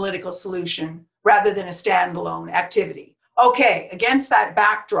for a political solution rather than a standalone activity. Okay, against that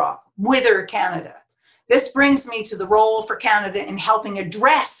backdrop, whither Canada? This brings me to the role for Canada in helping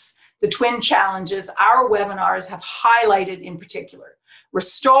address the twin challenges our webinars have highlighted in particular: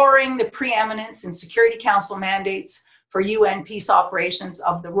 restoring the preeminence in Security Council mandates for UN peace operations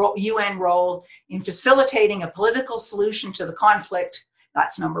of the UN role in facilitating a political solution to the conflict,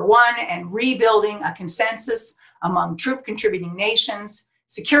 that's number one, and rebuilding a consensus among troop contributing nations,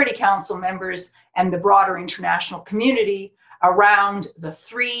 Security Council members, and the broader international community around the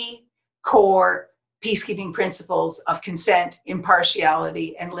three core peacekeeping principles of consent,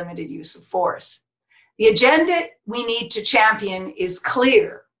 impartiality, and limited use of force. The agenda we need to champion is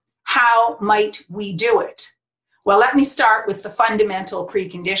clear. How might we do it? Well, let me start with the fundamental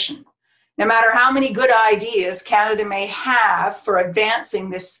precondition. No matter how many good ideas Canada may have for advancing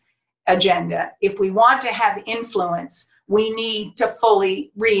this agenda, if we want to have influence, we need to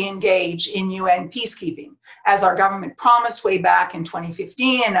fully re-engage in UN peacekeeping, as our government promised way back in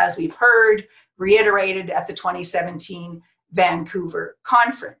 2015, and as we've heard, reiterated at the 2017 Vancouver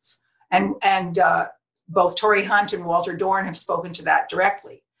conference. And both Tory Hunt and Walter Dorn have spoken to that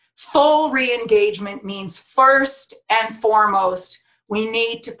directly. Full re-engagement means first and foremost, we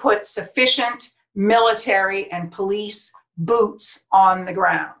need to put sufficient military and police boots on the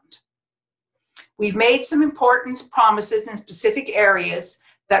ground. We've made some important promises in specific areas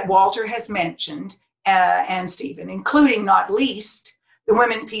that Walter has mentioned and Stephen, including not least the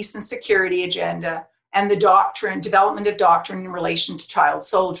Women, Peace and Security agenda and the development of doctrine in relation to child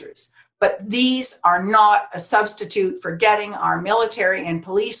soldiers. But these are not a substitute for getting our military and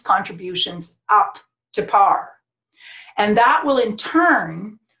police contributions up to par. And that will in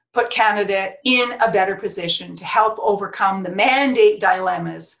turn put Canada in a better position to help overcome the mandate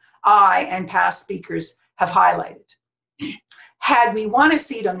dilemmas I and past speakers have highlighted. Had we won a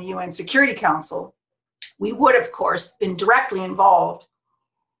seat on the UN Security Council, we would, of course, been directly involved,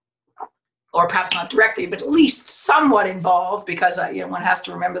 or perhaps not directly, but at least somewhat involved, because one has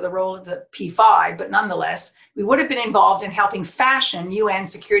to remember the role of the P5, but nonetheless, we would have been involved in helping fashion UN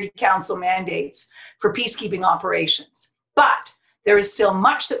Security Council mandates for peacekeeping operations. But there is still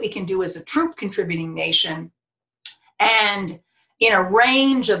much that we can do as a troop contributing nation and in a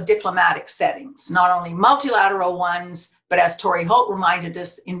range of diplomatic settings, not only multilateral ones, but as Tori Holt reminded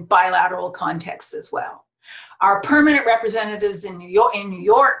us, in bilateral contexts as well. Our permanent representatives in New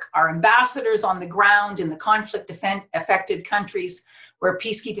York, our ambassadors on the ground in the conflict-affected countries where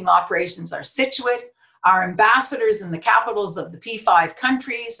peacekeeping operations are situate, our ambassadors in the capitals of the P5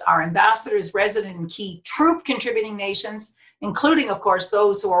 countries, our ambassadors resident in key troop contributing nations, including, of course,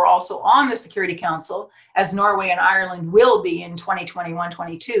 those who are also on the Security Council, as Norway and Ireland will be in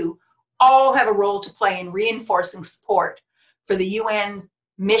 2021-22, all have a role to play in reinforcing support for the UN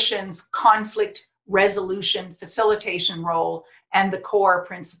mission's conflict resolution facilitation role and the core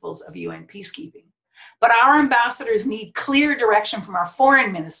principles of UN peacekeeping. But our ambassadors need clear direction from our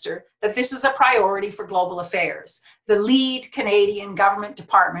foreign minister that this is a priority for global affairs, the lead Canadian government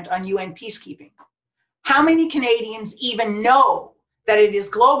department on UN peacekeeping. How many Canadians even know that it is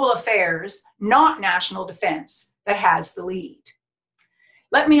global affairs, not national defense, that has the lead?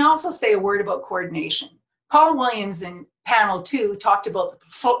 Let me also say a word about coordination. Paul Williams in panel 2 talked about the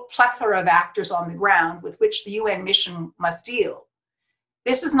plethora of actors on the ground with which the UN mission must deal.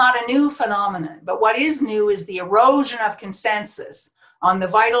 This is not a new phenomenon, but what is new is the erosion of consensus on the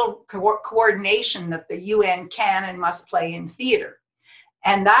vital coordination that the UN can and must play in theater.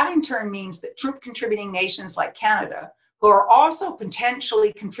 And that in turn means that troop contributing nations like Canada, who are also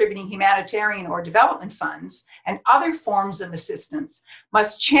potentially contributing humanitarian or development funds and other forms of assistance,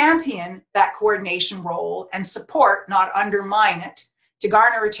 must champion that coordination role and support, not undermine it, to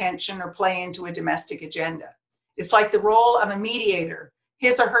garner attention or play into a domestic agenda. It's like the role of a mediator.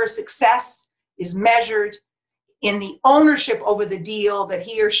 His or her success is measured in the ownership over the deal that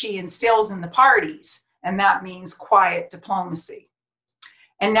he or she instills in the parties, and that means quiet diplomacy.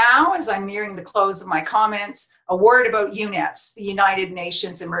 And now, as I'm nearing the close of my comments, a word about UNEPS, the United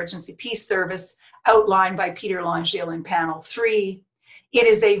Nations Emergency Peace Service, outlined by Peter Langille in panel 3. It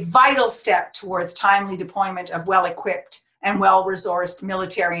is a vital step towards timely deployment of well-equipped and well-resourced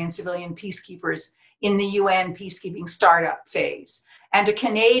military and civilian peacekeepers in the UN peacekeeping startup phase, and a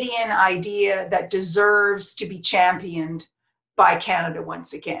Canadian idea that deserves to be championed by Canada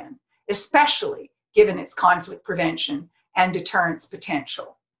once again, especially given its conflict prevention and deterrence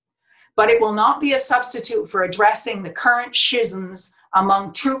potential. But it will not be a substitute for addressing the current schisms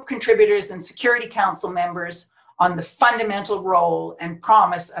among troop contributors and Security Council members on the fundamental role and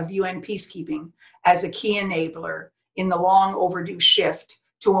promise of UN peacekeeping as a key enabler in the long overdue shift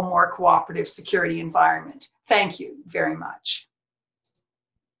to a more cooperative security environment. Thank you very much.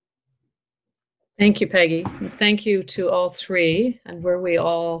 Thank you, Peggy. Thank you to all three. And were we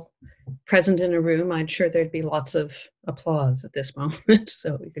all present in a room, I'm sure there'd be lots of applause at this moment.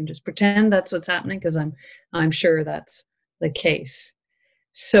 So we can just pretend that's what's happening, because I'm sure that's the case.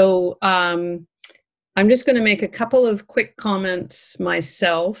 So I'm just going to make a couple of quick comments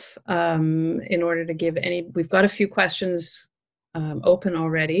myself in order to give we've got a few questions open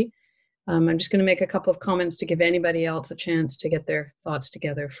already. I'm just going to make a couple of comments to give anybody else a chance to get their thoughts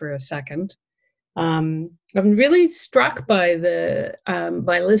together for a second. I'm really struck by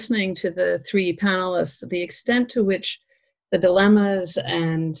by listening to the three panelists, the extent to which the dilemmas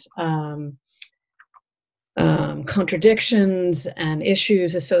and contradictions and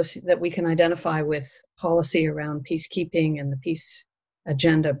issues that we can identify with policy around peacekeeping and the peace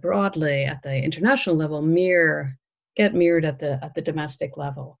agenda broadly at the international level get mirrored at the domestic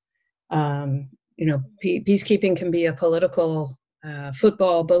level. Peacekeeping can be a political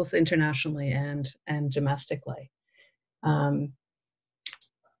football, both internationally and domestically.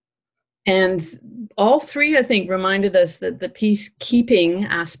 And all three, I think, reminded us that the peacekeeping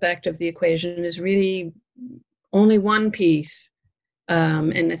aspect of the equation is really only one piece,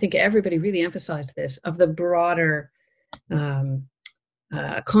 and I think everybody really emphasized this, of the broader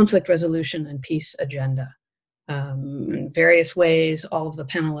conflict resolution and peace agenda. In various ways, all of the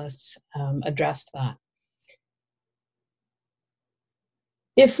panelists addressed that.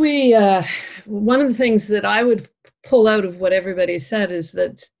 If we, one of the things that I would pull out of what everybody said is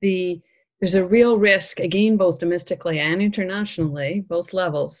that there's a real risk, again, both domestically and internationally, both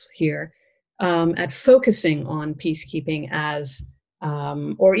levels here, at focusing on peacekeeping as,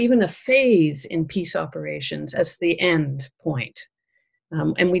 or even a phase in peace operations as the end point.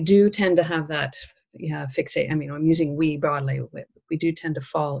 And we do tend to have that fixate. I mean, I'm using we broadly. We do tend to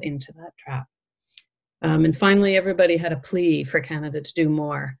fall into that trap. And finally, everybody had a plea for Canada to do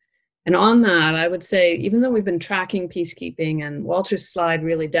more. And on that, I would say, even though we've been tracking peacekeeping, and Walter's slide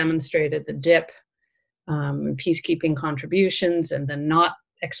really demonstrated the dip in peacekeeping contributions and the not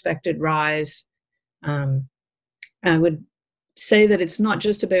expected rise, I would say that it's not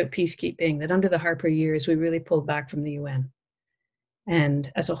just about peacekeeping, that under the Harper years, we really pulled back from the UN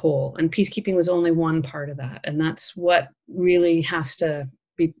and as a whole. And peacekeeping was only one part of that. And that's what really has to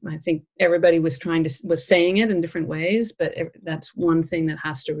be, I think everybody was saying it in different ways, but that's one thing that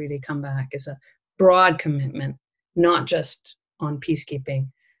has to really come back, is a broad commitment, not just on peacekeeping,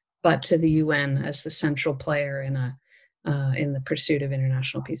 but to the UN as the central player in the pursuit of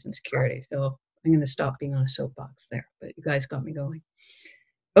international peace and security. So I'm going to stop being on a soapbox there, but you guys got me going.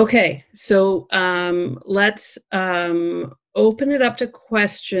 Okay, so let's open it up to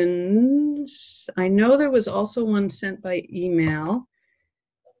questions. I know there was also one sent by email.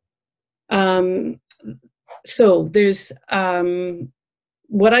 So there's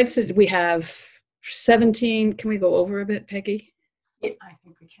what I'd say, we have 17. Can we go over a bit, Peggy? Yeah, I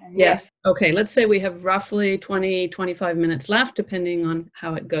think we can. Yes. Okay, let's say we have roughly 20, 25 minutes left, depending on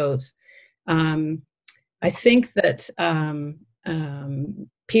how it goes. I think that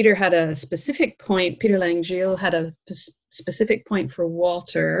Peter had a specific point, Peter Langille had a specific point for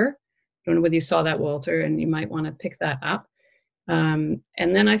Walter. I don't know whether you saw that, Walter, and you might want to pick that up. And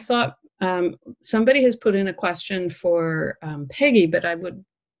then I thought somebody has put in a question for Peggy, but I would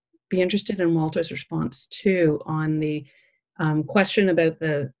be interested in Walter's response too on the question about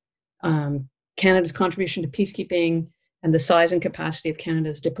the Canada's contribution to peacekeeping and the size and capacity of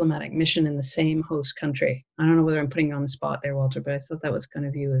Canada's diplomatic mission in the same host country. I don't know whether I'm putting you on the spot there, Walter, but I thought that was kind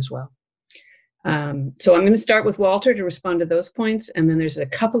of you as well. So I'm going to start with Walter to respond to those points, and then there's a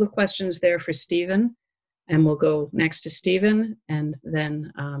couple of questions there for Stephen, and we'll go next to Stephen, and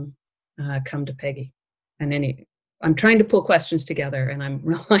then come to Peggy. And I'm trying to pull questions together, and I'm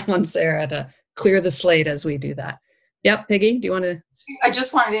relying on Sarah to clear the slate as we do that. Yep, Peggy, do you want to? I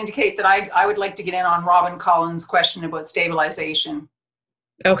just wanted to indicate that I would like to get in on Robin Collins' question about stabilization.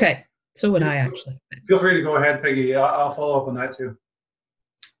 Okay, so would I actually. Feel free to go ahead, Peggy. I'll follow up on that too.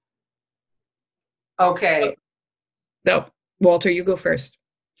 Okay. No, Walter, you go first.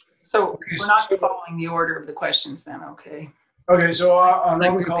 So we're not following the order of the questions then, okay. Okay, so on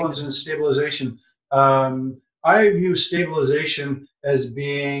Robin Collins and stabilization, I view stabilization as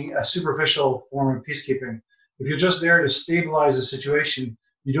being a superficial form of peacekeeping. If you're just there to stabilize a situation,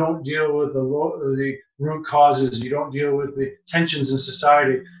 you don't deal with the root causes, you don't deal with the tensions in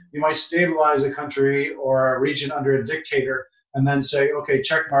society. You might stabilize a country or a region under a dictator and then say, okay,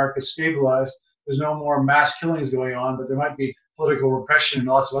 check mark, it's stabilized. There's no more mass killings going on, but there might be political repression and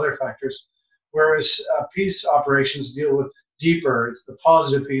lots of other factors. Whereas peace operations deal with deeper, it's the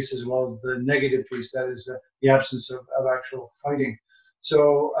positive piece as well as the negative piece, that is the absence of actual fighting.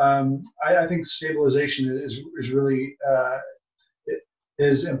 So I think stabilization is really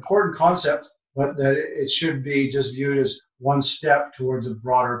is an important concept, but that it should be just viewed as one step towards a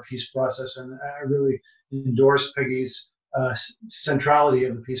broader peace process. And I really endorse Peggy's centrality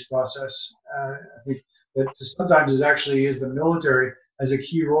of the peace process. I think that sometimes it actually is the military has a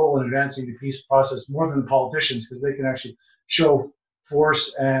key role in advancing the peace process more than the politicians, because they can actually show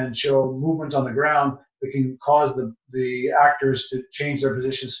force and show movement on the ground that can cause the actors to change their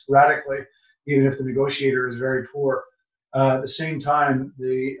positions radically, even if the negotiator is very poor. At the same time,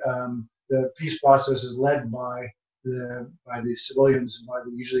 the peace process is led by the civilians,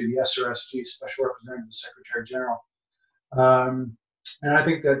 usually the SRSG, Special Representative Secretary General. And I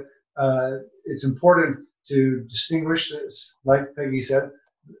think that it's important to distinguish this, like Peggy said,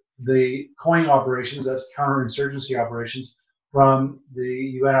 the COIN operations, that's counterinsurgency operations, from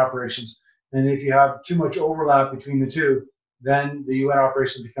the UN operations. And if you have too much overlap between the two, then the UN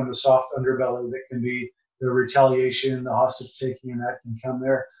operations become the soft underbelly that can be the retaliation, the hostage taking, and that can come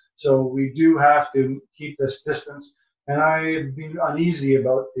there. So we do have to keep this distance. And I've been uneasy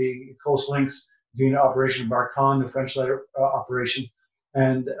about the close links between Operation Barkhane, the French-led operation,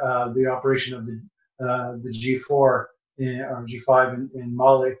 and the operation of the G4 or G5 in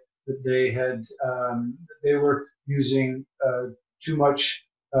Mali. That they were using too much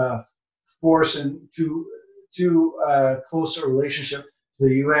force and too close a relationship to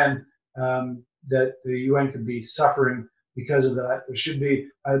the UN, that the UN could be suffering because of that. There should be,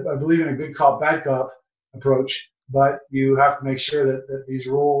 I believe in a good cop, bad cop approach, but you have to make sure that these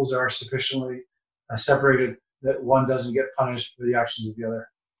roles are sufficiently separated, that one doesn't get punished for the actions of the other.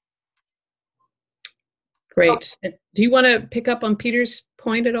 Great. Do you want to pick up on Peter's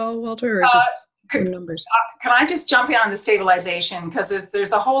point at all, Walter, or just numbers? Can I just jump in on the stabilization? Because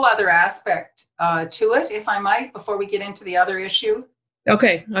there's a whole other aspect to it, if I might, before we get into the other issue.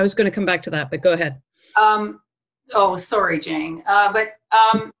 Okay, I was going to come back to that, but go ahead. Oh, sorry, Jane.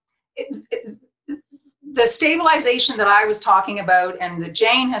 The stabilization that I was talking about and that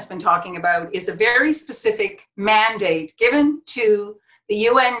Jane has been talking about is a very specific mandate given to the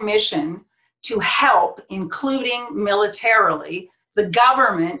UN mission to help, including militarily, the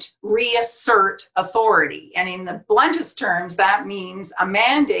government reassert authority. And in the bluntest terms, that means a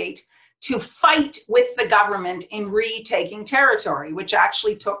mandate to fight with the government in retaking territory, which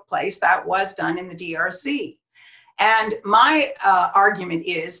actually took place. That was done in the DRC. And my argument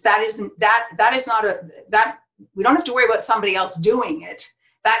is that we don't have to worry about somebody else doing it.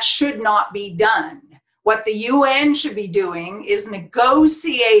 That should not be done. What the UN should be doing is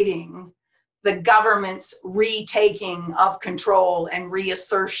negotiating the government's retaking of control and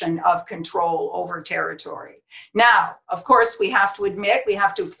reassertion of control over territory. Now, of course, we have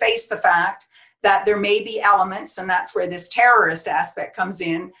to face the fact that there may be elements, and that's where this terrorist aspect comes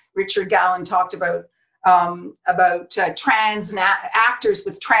in. Richard Gallen talked about actors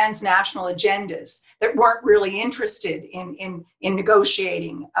with transnational agendas. that weren't really interested in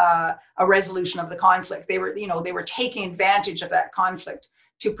negotiating a resolution of the conflict. They were taking advantage of that conflict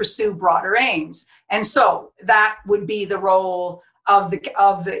to pursue broader aims. And so that would be the role of the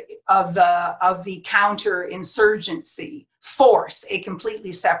counterinsurgency force, a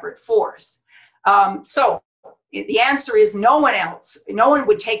completely separate force. So the answer is no one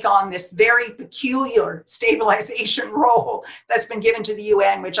would take on this very peculiar stabilization role that's been given to the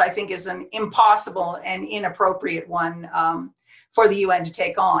UN, which I think is an impossible and inappropriate one for the UN to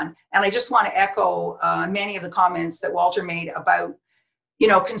take on. And I just want to echo many of the comments that Walter made about,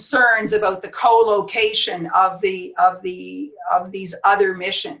 concerns about the co-location of these other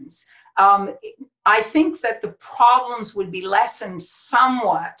missions. I think that the problems would be lessened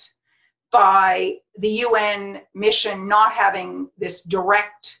somewhat by the UN mission not having this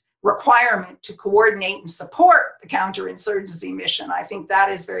direct requirement to coordinate and support the counterinsurgency mission. I think that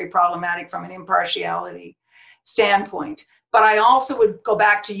is very problematic from an impartiality standpoint. But I also would go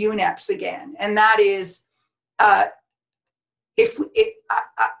back to UNEPs again, and that is a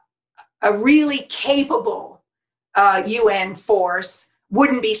really capable UN force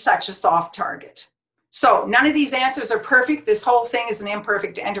wouldn't be such a soft target. So none of these answers are perfect. This whole thing is an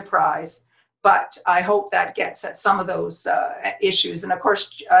imperfect enterprise, but I hope that gets at some of those issues. And of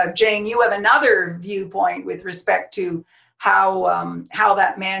course, Jane, you have another viewpoint with respect to how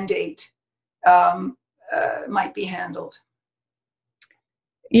that mandate might be handled.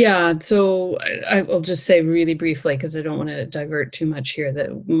 Yeah, so I will just say really briefly, because I don't want to divert too much here,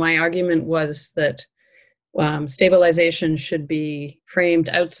 that my argument was that stabilization should be framed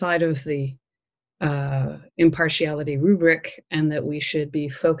outside of the impartiality rubric, and that we should be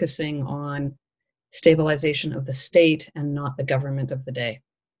focusing on stabilization of the state and not the government of the day.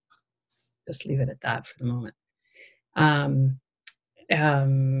 Just leave it at that for the moment.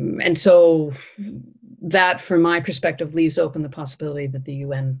 And so that, from my perspective, leaves open the possibility that the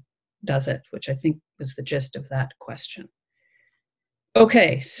UN does it, which I think was the gist of that question.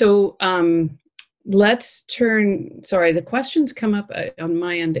 Okay, so let's turn, sorry, the questions come up on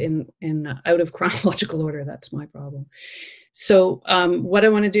my end in out of chronological order. That's my problem. So what I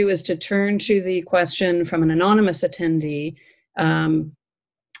want to do is to turn to the question from an anonymous attendee,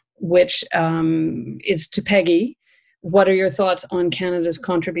 which is to Peggy. What are your thoughts on Canada's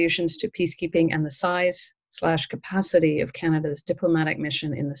contributions to peacekeeping and the size/capacity of Canada's diplomatic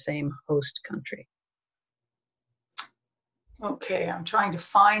mission in the same host country? Okay, I'm trying to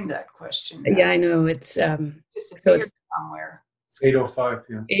find that question now. Yeah, I know, it's disappeared somewhere. 8:05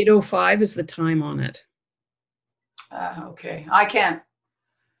 p.m. 8:05 is the time on it. Okay, I can't.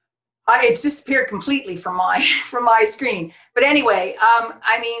 It's disappeared completely from my screen. But anyway,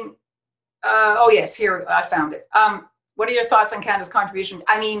 oh yes, here I found it. What are your thoughts on Canada's contribution?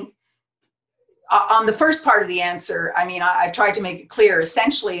 I mean, on the first part of the answer, I mean, I've tried to make it clear.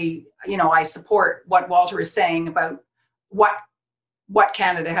 Essentially, I support what Walter is saying about what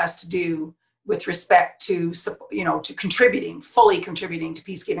Canada has to do with respect to, to fully contributing to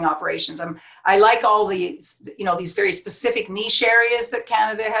peacekeeping operations. I like all the, these very specific niche areas that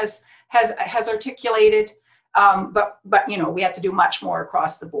Canada has articulated, but we have to do much more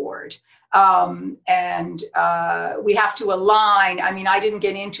across the board. And we have to align. I mean, I didn't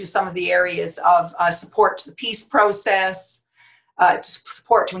get into some of the areas of support to the peace process, to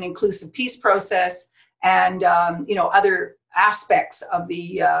support to an inclusive peace process, and other aspects of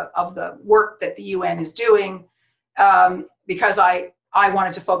the work that the UN is doing, because I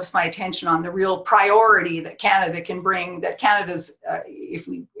wanted to focus my attention on the real priority that Canada can bring. That Canada's, if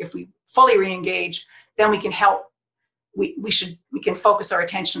we fully re-engage, then we can help. We can focus our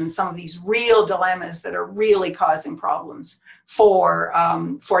attention on some of these real dilemmas that are really causing problems for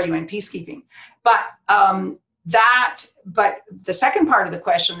UN peacekeeping. But the second part of the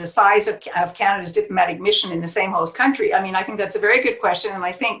question, the size of Canada's diplomatic mission in the same host country, I mean, I think that's a very good question, and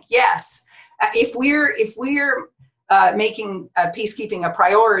I think yes, if we're making peacekeeping a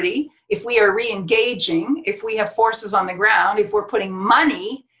priority, if we are re-engaging, if we have forces on the ground, if we're putting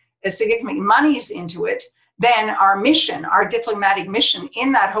money, significant monies into it, then our mission, our diplomatic mission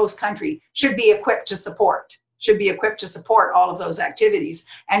in that host country should be equipped to support all of those activities.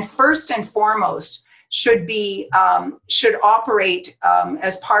 And first and foremost, should operate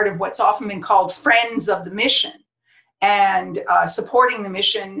as part of what's often been called friends of the mission, and supporting the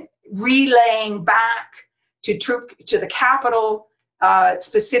mission, relaying back to the capital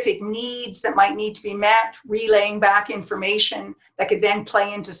specific needs that might need to be met, relaying back information that could then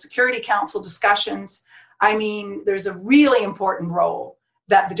play into Security Council discussions. I mean, there's a really important role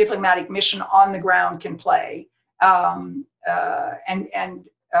that the diplomatic mission on the ground can play.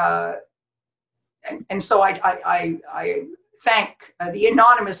 and so I thank the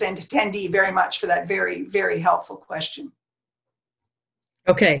anonymous attendee very much for that very, very helpful question.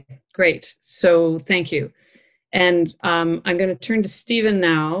 Okay, great. So thank you. And I'm going to turn to Stephen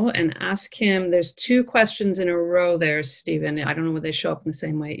now and ask him, there's two questions in a row there, Stephen. I don't know whether they show up in the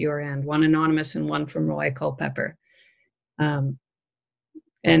same way at your end, one anonymous and one from Roy Culpepper.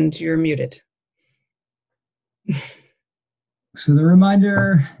 And you're muted. So the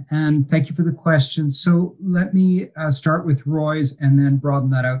reminder, and thank you for the question. So let me start with Roy's and then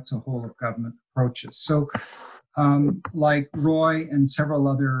broaden that out to whole of government approaches. So like Roy and several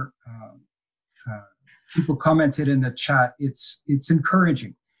other people commented in the chat, it's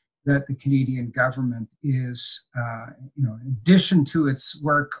encouraging that the Canadian government is, in addition to its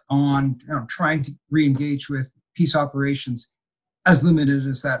work on trying to re-engage with peace operations, as limited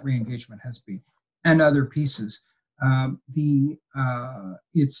as that re-engagement has been, and other pieces,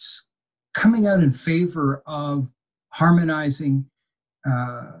 it's coming out in favor of harmonizing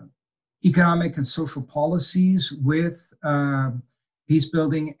economic and social policies with peace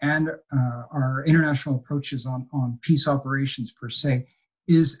building and our international approaches on peace operations per se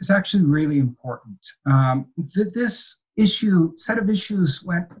is actually really important. This set of issues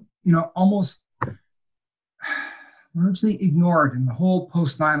went, almost largely ignored in the whole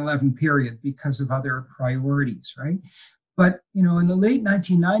post 9/11 period because of other priorities, right? But, in the late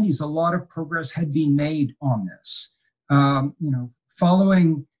 1990s, a lot of progress had been made on this.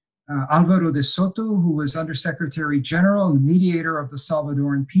 Following Alvaro de Soto, who was Undersecretary General and the mediator of the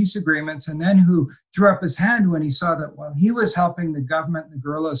Salvadoran peace agreements, and then who threw up his hand when he saw that while he was helping the government and the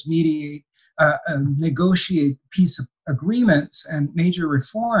guerrillas negotiate peace agreements and major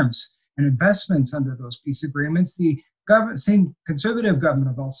reforms and investments under those peace agreements, the same conservative government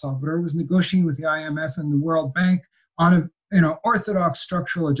of El Salvador was negotiating with the IMF and the World Bank on a orthodox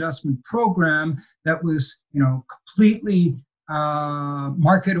structural adjustment program that was completely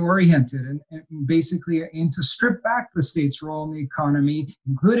market oriented and basically aimed to strip back the state's role in the economy,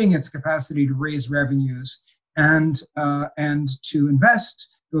 including its capacity to raise revenues and to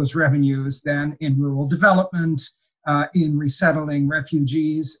invest those revenues then in rural development, in resettling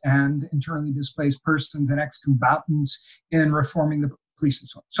refugees and internally displaced persons and ex-combatants, in reforming the police and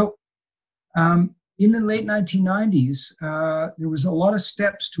so on. So in the late 1990s, there was a lot of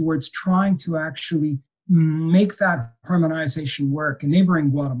steps towards trying to actually make that harmonization work. And neighboring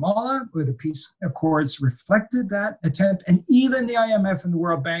Guatemala, where the peace accords reflected that attempt, and even the IMF and the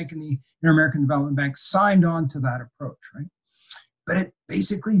World Bank and the Inter-American Development Bank signed on to that approach, right? But it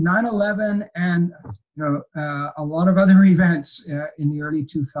basically 9/11 and a lot of other events in the early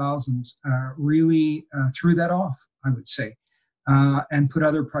 2000s really threw that off, I would say, and put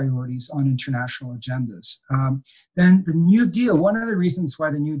other priorities on international agendas. Then the New Deal, one of the reasons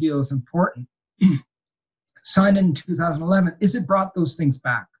why the New Deal is important, signed in 2011, is it brought those things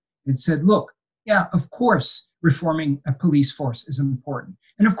back. It said, look, yeah, of course, reforming a police force is important.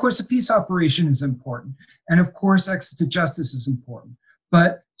 And of course, a peace operation is important. And of course, access to justice is important.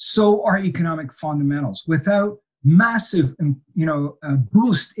 But so are economic fundamentals. Without massive,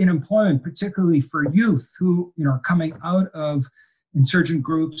 boost in employment, particularly for youth who, are coming out of insurgent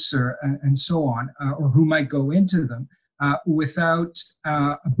groups and so on, or who might go into them, without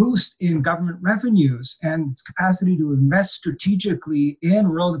a boost in government revenues and its capacity to invest strategically in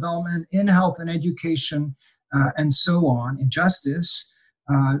rural development, in health and education, and so on, in justice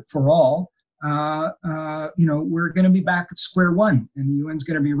for all, we're going to be back at square one, and the UN's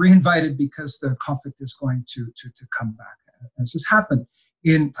going to be reinvited because the conflict is going to come back, as has happened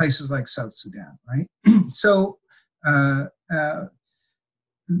in places like South Sudan, right? So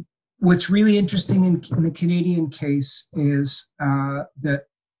what's really interesting in the Canadian case is that,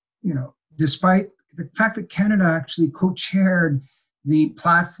 despite the fact that Canada actually co-chaired the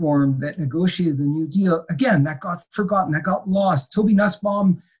platform that negotiated the New Deal, again, that got forgotten, that got lost. Toby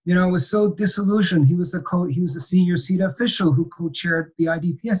Nussbaum, was so disillusioned. He was the senior CETA official who co-chaired the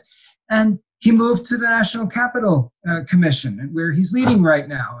IDPS, and he moved to the National Capital Commission, where he's leading right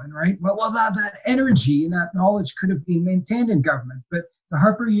now. And well, that energy and that knowledge could have been maintained in government, but the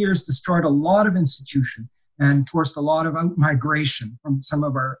Harper years destroyed a lot of institutions and forced a lot of out-migration from some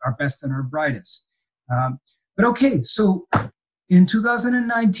of our best and our brightest. But okay, so in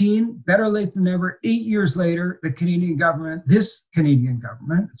 2019, better late than never, 8 years later, this Canadian government,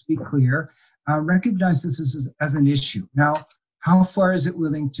 let's be clear, recognized this as an issue. Now, how far is it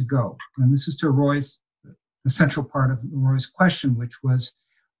willing to go? And this is to the central part of Roy's question, which was,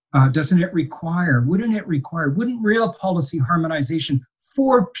 wouldn't real policy harmonization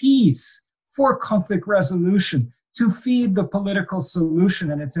for peace, for conflict resolution, to feed the political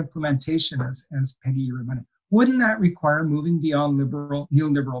solution and its implementation, as Peggy reminded. Wouldn't that require moving beyond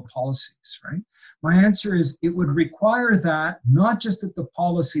neoliberal policies, right? My answer is it would require that not just at the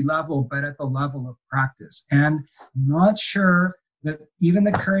policy level, but at the level of practice. And I'm not sure that even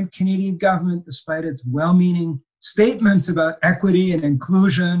the current Canadian government, despite its well-meaning statements about equity and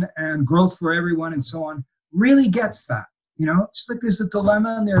inclusion and growth for everyone and so on, really gets that. You know, just like there's a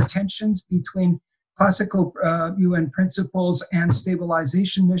dilemma and there are tensions between classical UN principles and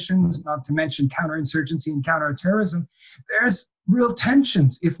stabilization missions, not to mention counterinsurgency and counterterrorism. There's real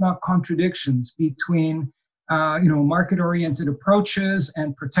tensions, if not contradictions, between market-oriented approaches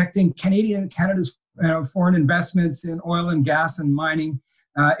and protecting Canada's foreign investments in oil and gas and mining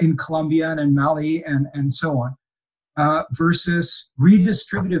in Colombia and in Mali and so on, versus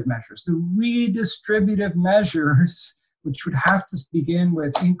redistributive measures. The redistributive measures, which would have to begin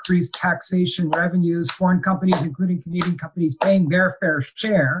with increased taxation revenues, foreign companies, including Canadian companies, paying their fair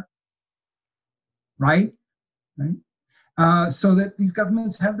share, right? So that these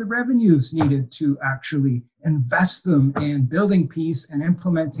governments have the revenues needed to actually invest them in building peace and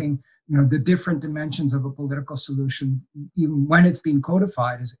implementing, the different dimensions of a political solution, even when it's been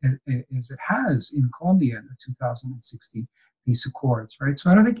codified as it has in Colombia in the 2016 peace accords, right? So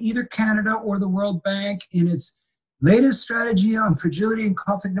I don't think either Canada or the World Bank in its latest strategy on fragility and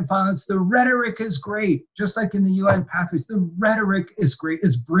conflict and violence, the rhetoric is great, just like in the UN pathways. The rhetoric is great,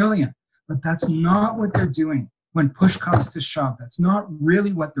 it's brilliant, but that's not what they're doing when push comes to shove. That's not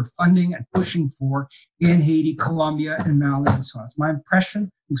really what they're funding and pushing for in Haiti, Colombia, and Mali, and so on. It's my impression.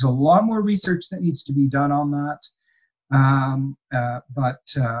 There's a lot more research that needs to be done on that.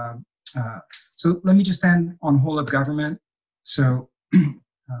 So let me just end on whole of government. So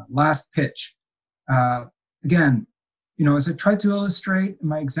last pitch. Again, as I tried to illustrate in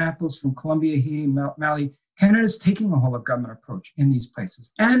my examples from Colombia, Haiti, Mali, Canada is taking a whole of government approach in these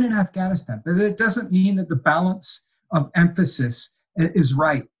places and in Afghanistan. But it doesn't mean that the balance of emphasis is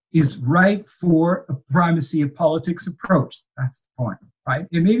right for a primacy of politics approach. That's the point, right?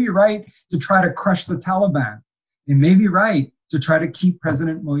 It may be right to try to crush the Taliban. It may be right to try to keep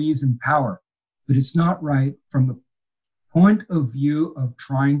President Moïse in power, but it's not right from the point of view of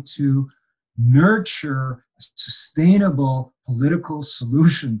trying to nurture a sustainable political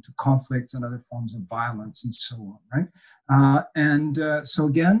solution to conflicts and other forms of violence and so on, right? So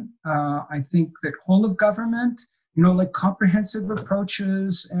again, I think that whole of government, like comprehensive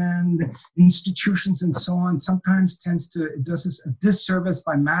approaches and institutions and so on, sometimes does us a disservice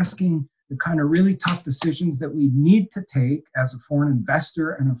by masking the kind of really tough decisions that we need to take as a foreign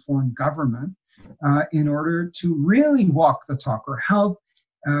investor and a foreign government in order to really walk the talk or help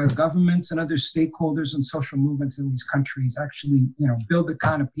governments and other stakeholders and social movements in these countries actually, build the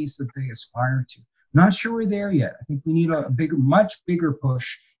kind of peace that they aspire to. Not sure we're there yet. I think we need a much bigger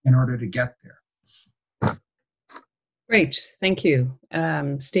push in order to get there. Great, thank you,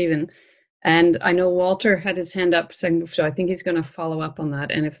 Stephen. And I know Walter had his hand up, so I think he's going to follow up on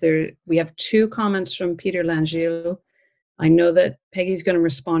that. And we have two comments from Peter Langille. I know that Peggy's going to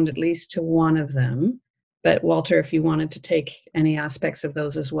respond at least to one of them. But Walter, if you wanted to take any aspects of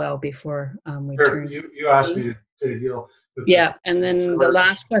those as well before we turn. You asked me to deal with that. And then the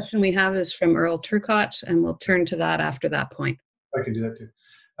last question we have is from Earl Turcott, and we'll turn to that after that point. I can do that too.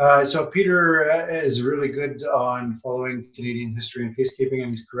 So Peter is really good on following Canadian history and peacekeeping, and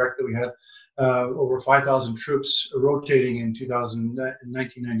he's correct that we had over 5,000 troops rotating in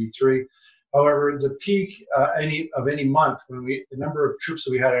 1993. However, the peak of any month, the number of troops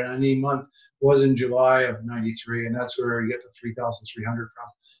that we had in any month was in July of 93, and that's where you get the 3,300 from.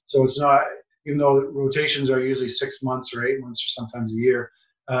 So it's not, even though rotations are usually 6 months or 8 months or sometimes a year,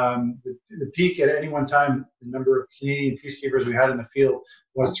 the peak at any one time, the number of Canadian peacekeepers we had in the field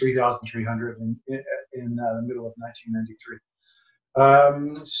was 3,300 in the middle of 1993.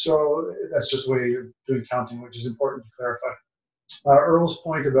 So that's just the way you're doing counting, which is important to clarify. Earl's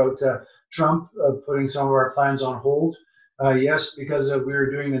point about Trump putting some of our plans on hold. Yes, because we were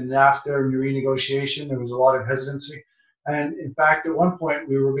doing the NAFTA renegotiation, there was a lot of hesitancy. And in fact, at one point,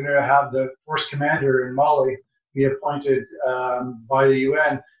 we were going to have the force commander in Mali be appointed by the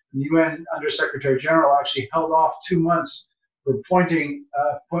UN. The UN Undersecretary General actually held off 2 months for appointing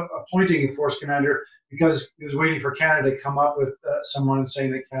a force commander because he was waiting for Canada to come up with someone and saying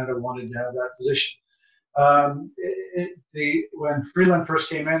that Canada wanted to have that position. When Freeland first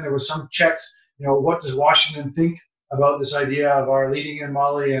came in, there was some checks. What does Washington think about this idea of our leading in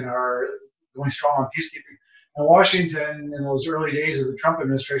Mali and our going strong on peacekeeping? And Washington, in those early days of the Trump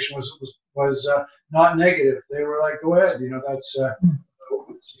administration, was not negative. They were like, "Go ahead, that's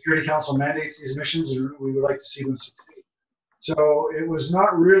Security Council mandates these missions, and we would like to see them succeed. So it was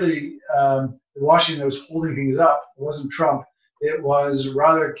not really Washington that was holding things up. It wasn't Trump. It was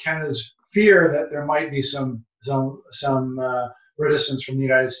rather Canada's fear that there might be some reticence from the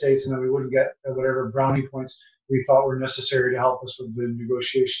United States, and that we wouldn't get whatever brownie points we thought were necessary to help us with the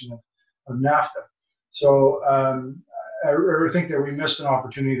negotiation of NAFTA. So I think that we missed an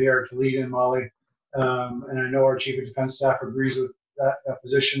opportunity there to lead in Mali, and I know our Chief of Defense Staff agrees with that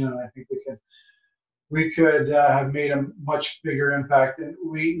position, and I think we could have made a much bigger impact. And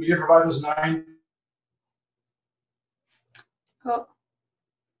we did provide those 9. Oh.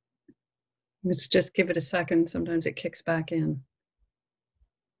 Let's just give it a second. Sometimes it kicks back in.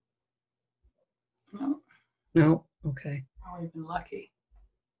 No. No? Okay. Oh, we've been lucky.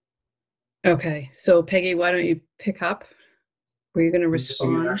 Okay. So, Peggy, why don't you pick up? Were you going to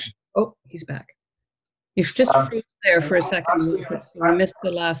respond? Oh, he's back. You've just froze there for a second. I missed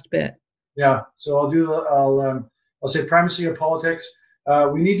the last bit. Yeah. So I'll say primacy of politics.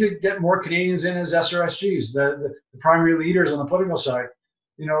 We need to get more Canadians in as SRSGs, the primary leaders on the political side.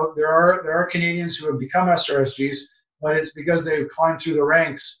 You know, there are Canadians who have become SRSGs, but it's because they've climbed through the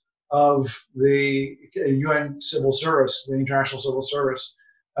ranks of the UN civil service, the international civil service.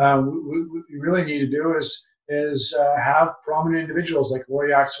 What we really need to do is have prominent individuals like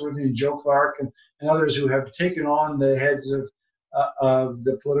Roy Axworthy and Joe Clark and others who have taken on the heads of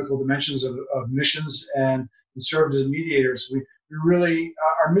the political dimensions of missions and served as mediators. We really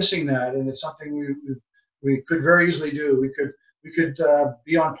are missing that, and it's something we could very easily do. We could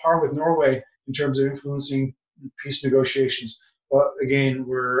be on par with Norway in terms of influencing peace negotiations. But again,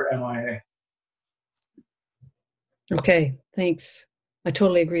 we're MIA. Okay, thanks. I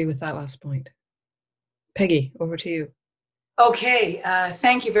totally agree with that last point. Peggy, over to you. Okay,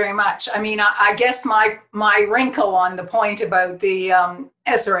 thank you very much. I mean, I guess my wrinkle on the point about the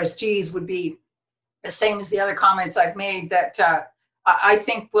SRSGs would be the same as the other comments I've made, that I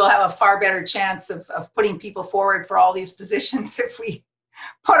think we'll have a far better chance of putting people forward for all these positions if we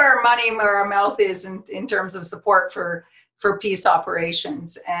put our money where our mouth is in terms of support for peace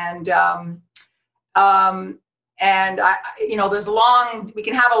operations. And you know, we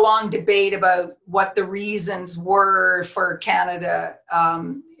can have a long debate about what the reasons were for Canada.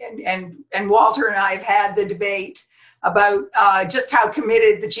 And Walter and I have had the debate about just how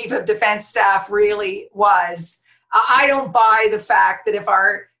committed the Chief of Defense Staff really was. I don't buy the fact that if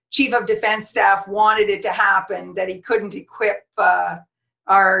our Chief of Defense Staff wanted it to happen, that he couldn't equip our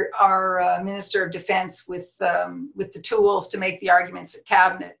Minister of Defense with the tools to make the arguments at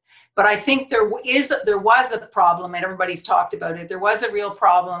Cabinet. But I think there was a problem, and everybody's talked about it. There was a real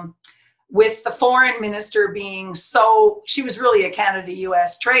problem with the foreign minister being she was really a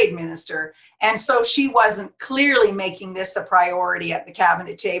Canada-US trade minister. And so she wasn't clearly making this a priority at the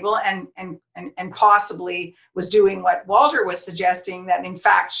Cabinet table, and possibly was doing what Walter was suggesting, that in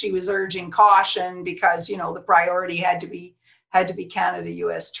fact she was urging caution because, you know, the priority had to be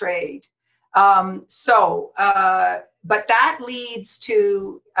Canada-US trade. But that leads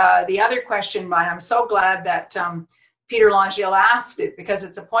to the other question, and I'm so glad that Peter Longiel asked it, because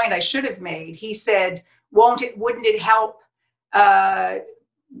it's a point I should have made. He said, wouldn't it help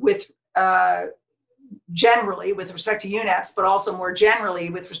with generally with respect to UNEPs, but also more generally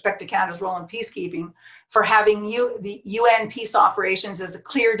with respect to Canada's role in peacekeeping, for having the UN peace operations as a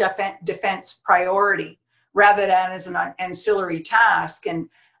clear defense priority rather than as an ancillary task? And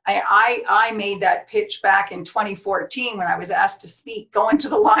I made that pitch back in 2014 when I was asked to go into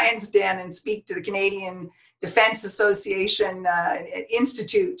the Lion's Den and speak to the Canadian Defense Association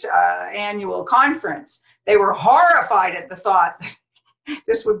Institute annual conference. They were horrified at the thought that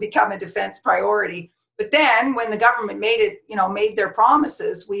this would become a defense priority. But then when the government made their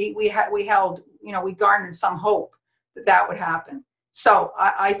promises, we garnered some hope that would happen. So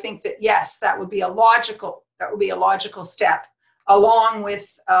I think that, yes, that would be a logical step, along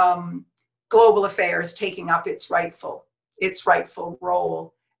with global affairs taking up its rightful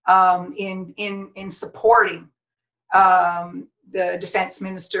role in supporting the defense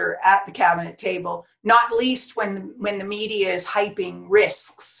minister at the Cabinet table, not least when the media is hyping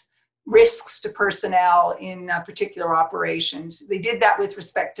risks to personnel in particular operations. They did that with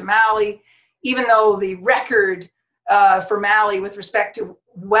respect to Mali, even though the record for Mali with respect to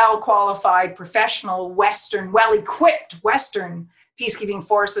well-qualified, professional, well-equipped Western peacekeeping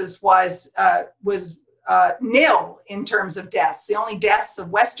forces was nil in terms of deaths. The only deaths of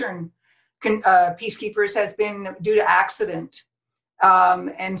Western peacekeepers has been due to accident.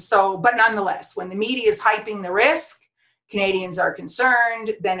 But nonetheless, when the media is hyping the risk, Canadians are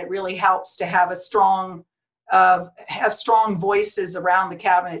concerned, then it really helps to have a strong have strong voices around the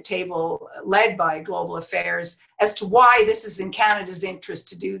cabinet table led by Global Affairs as to why this is in Canada's interest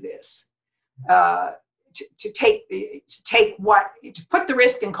to do this. To put the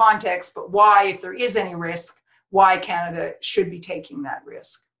risk in context, but why, if there is any risk, why Canada should be taking that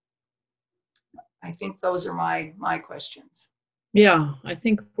risk. I think those are my questions. Yeah, I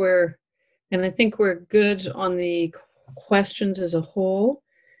think we're good on the questions as a whole.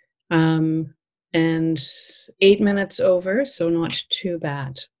 And 8 minutes over, so not too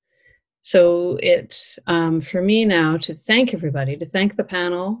bad. So it's for me now to thank everybody, to thank the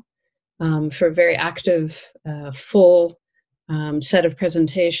panel for a very active, full set of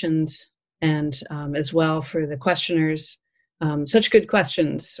presentations, and as well for the questioners. Such good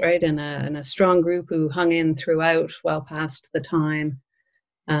questions, right? And a strong group who hung in throughout, well past the time.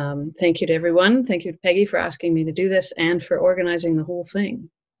 Thank you to everyone. Thank you to Peggy for asking me to do this and for organizing the whole thing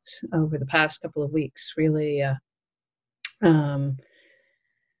over the past couple of weeks. Really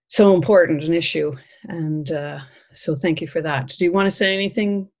so important an issue. And so thank you for that. Do you want to say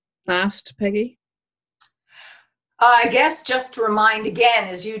anything last, Peggy? I guess just to remind again,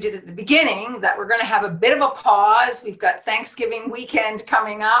 as you did at the beginning, that we're going to have a bit of a pause. We've got Thanksgiving weekend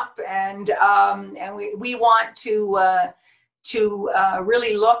coming up, and we want to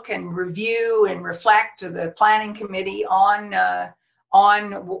really look and review and reflect to the planning committee on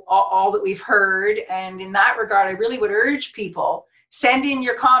all that we've heard. And in that regard, I really would urge people, send in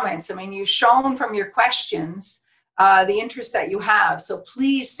your comments. I mean, you've shown from your questions the interest that you have. So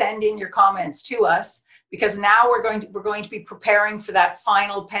please send in your comments to us, because now we're going to be preparing for that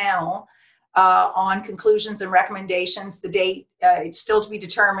final panel on conclusions and recommendations. The date, it's still to be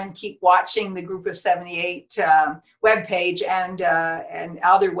determined. Keep watching the Group of 78 webpage and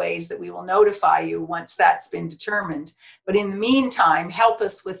other ways that we will notify you once that's been determined. But in the meantime, help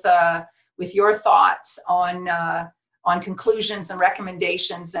us with your thoughts on conclusions and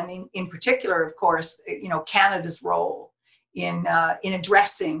recommendations, and in particular, of course, Canada's role in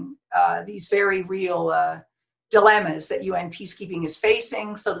addressing these very real dilemmas that UN peacekeeping is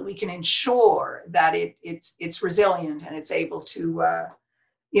facing, so that we can ensure that it's resilient and it's able to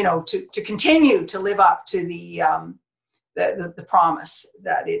to continue to live up to the promise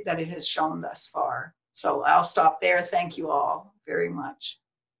that it has shown thus far. So I'll stop there. Thank you all very much.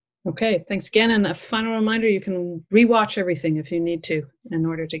 Okay, thanks again. And a final reminder, you can rewatch everything if you need to in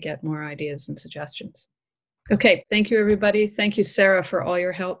order to get more ideas and suggestions. Okay, thank you, everybody. Thank you, Sarah, for all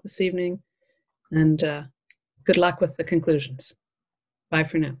your help this evening. And good luck with the conclusions. Bye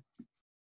for now.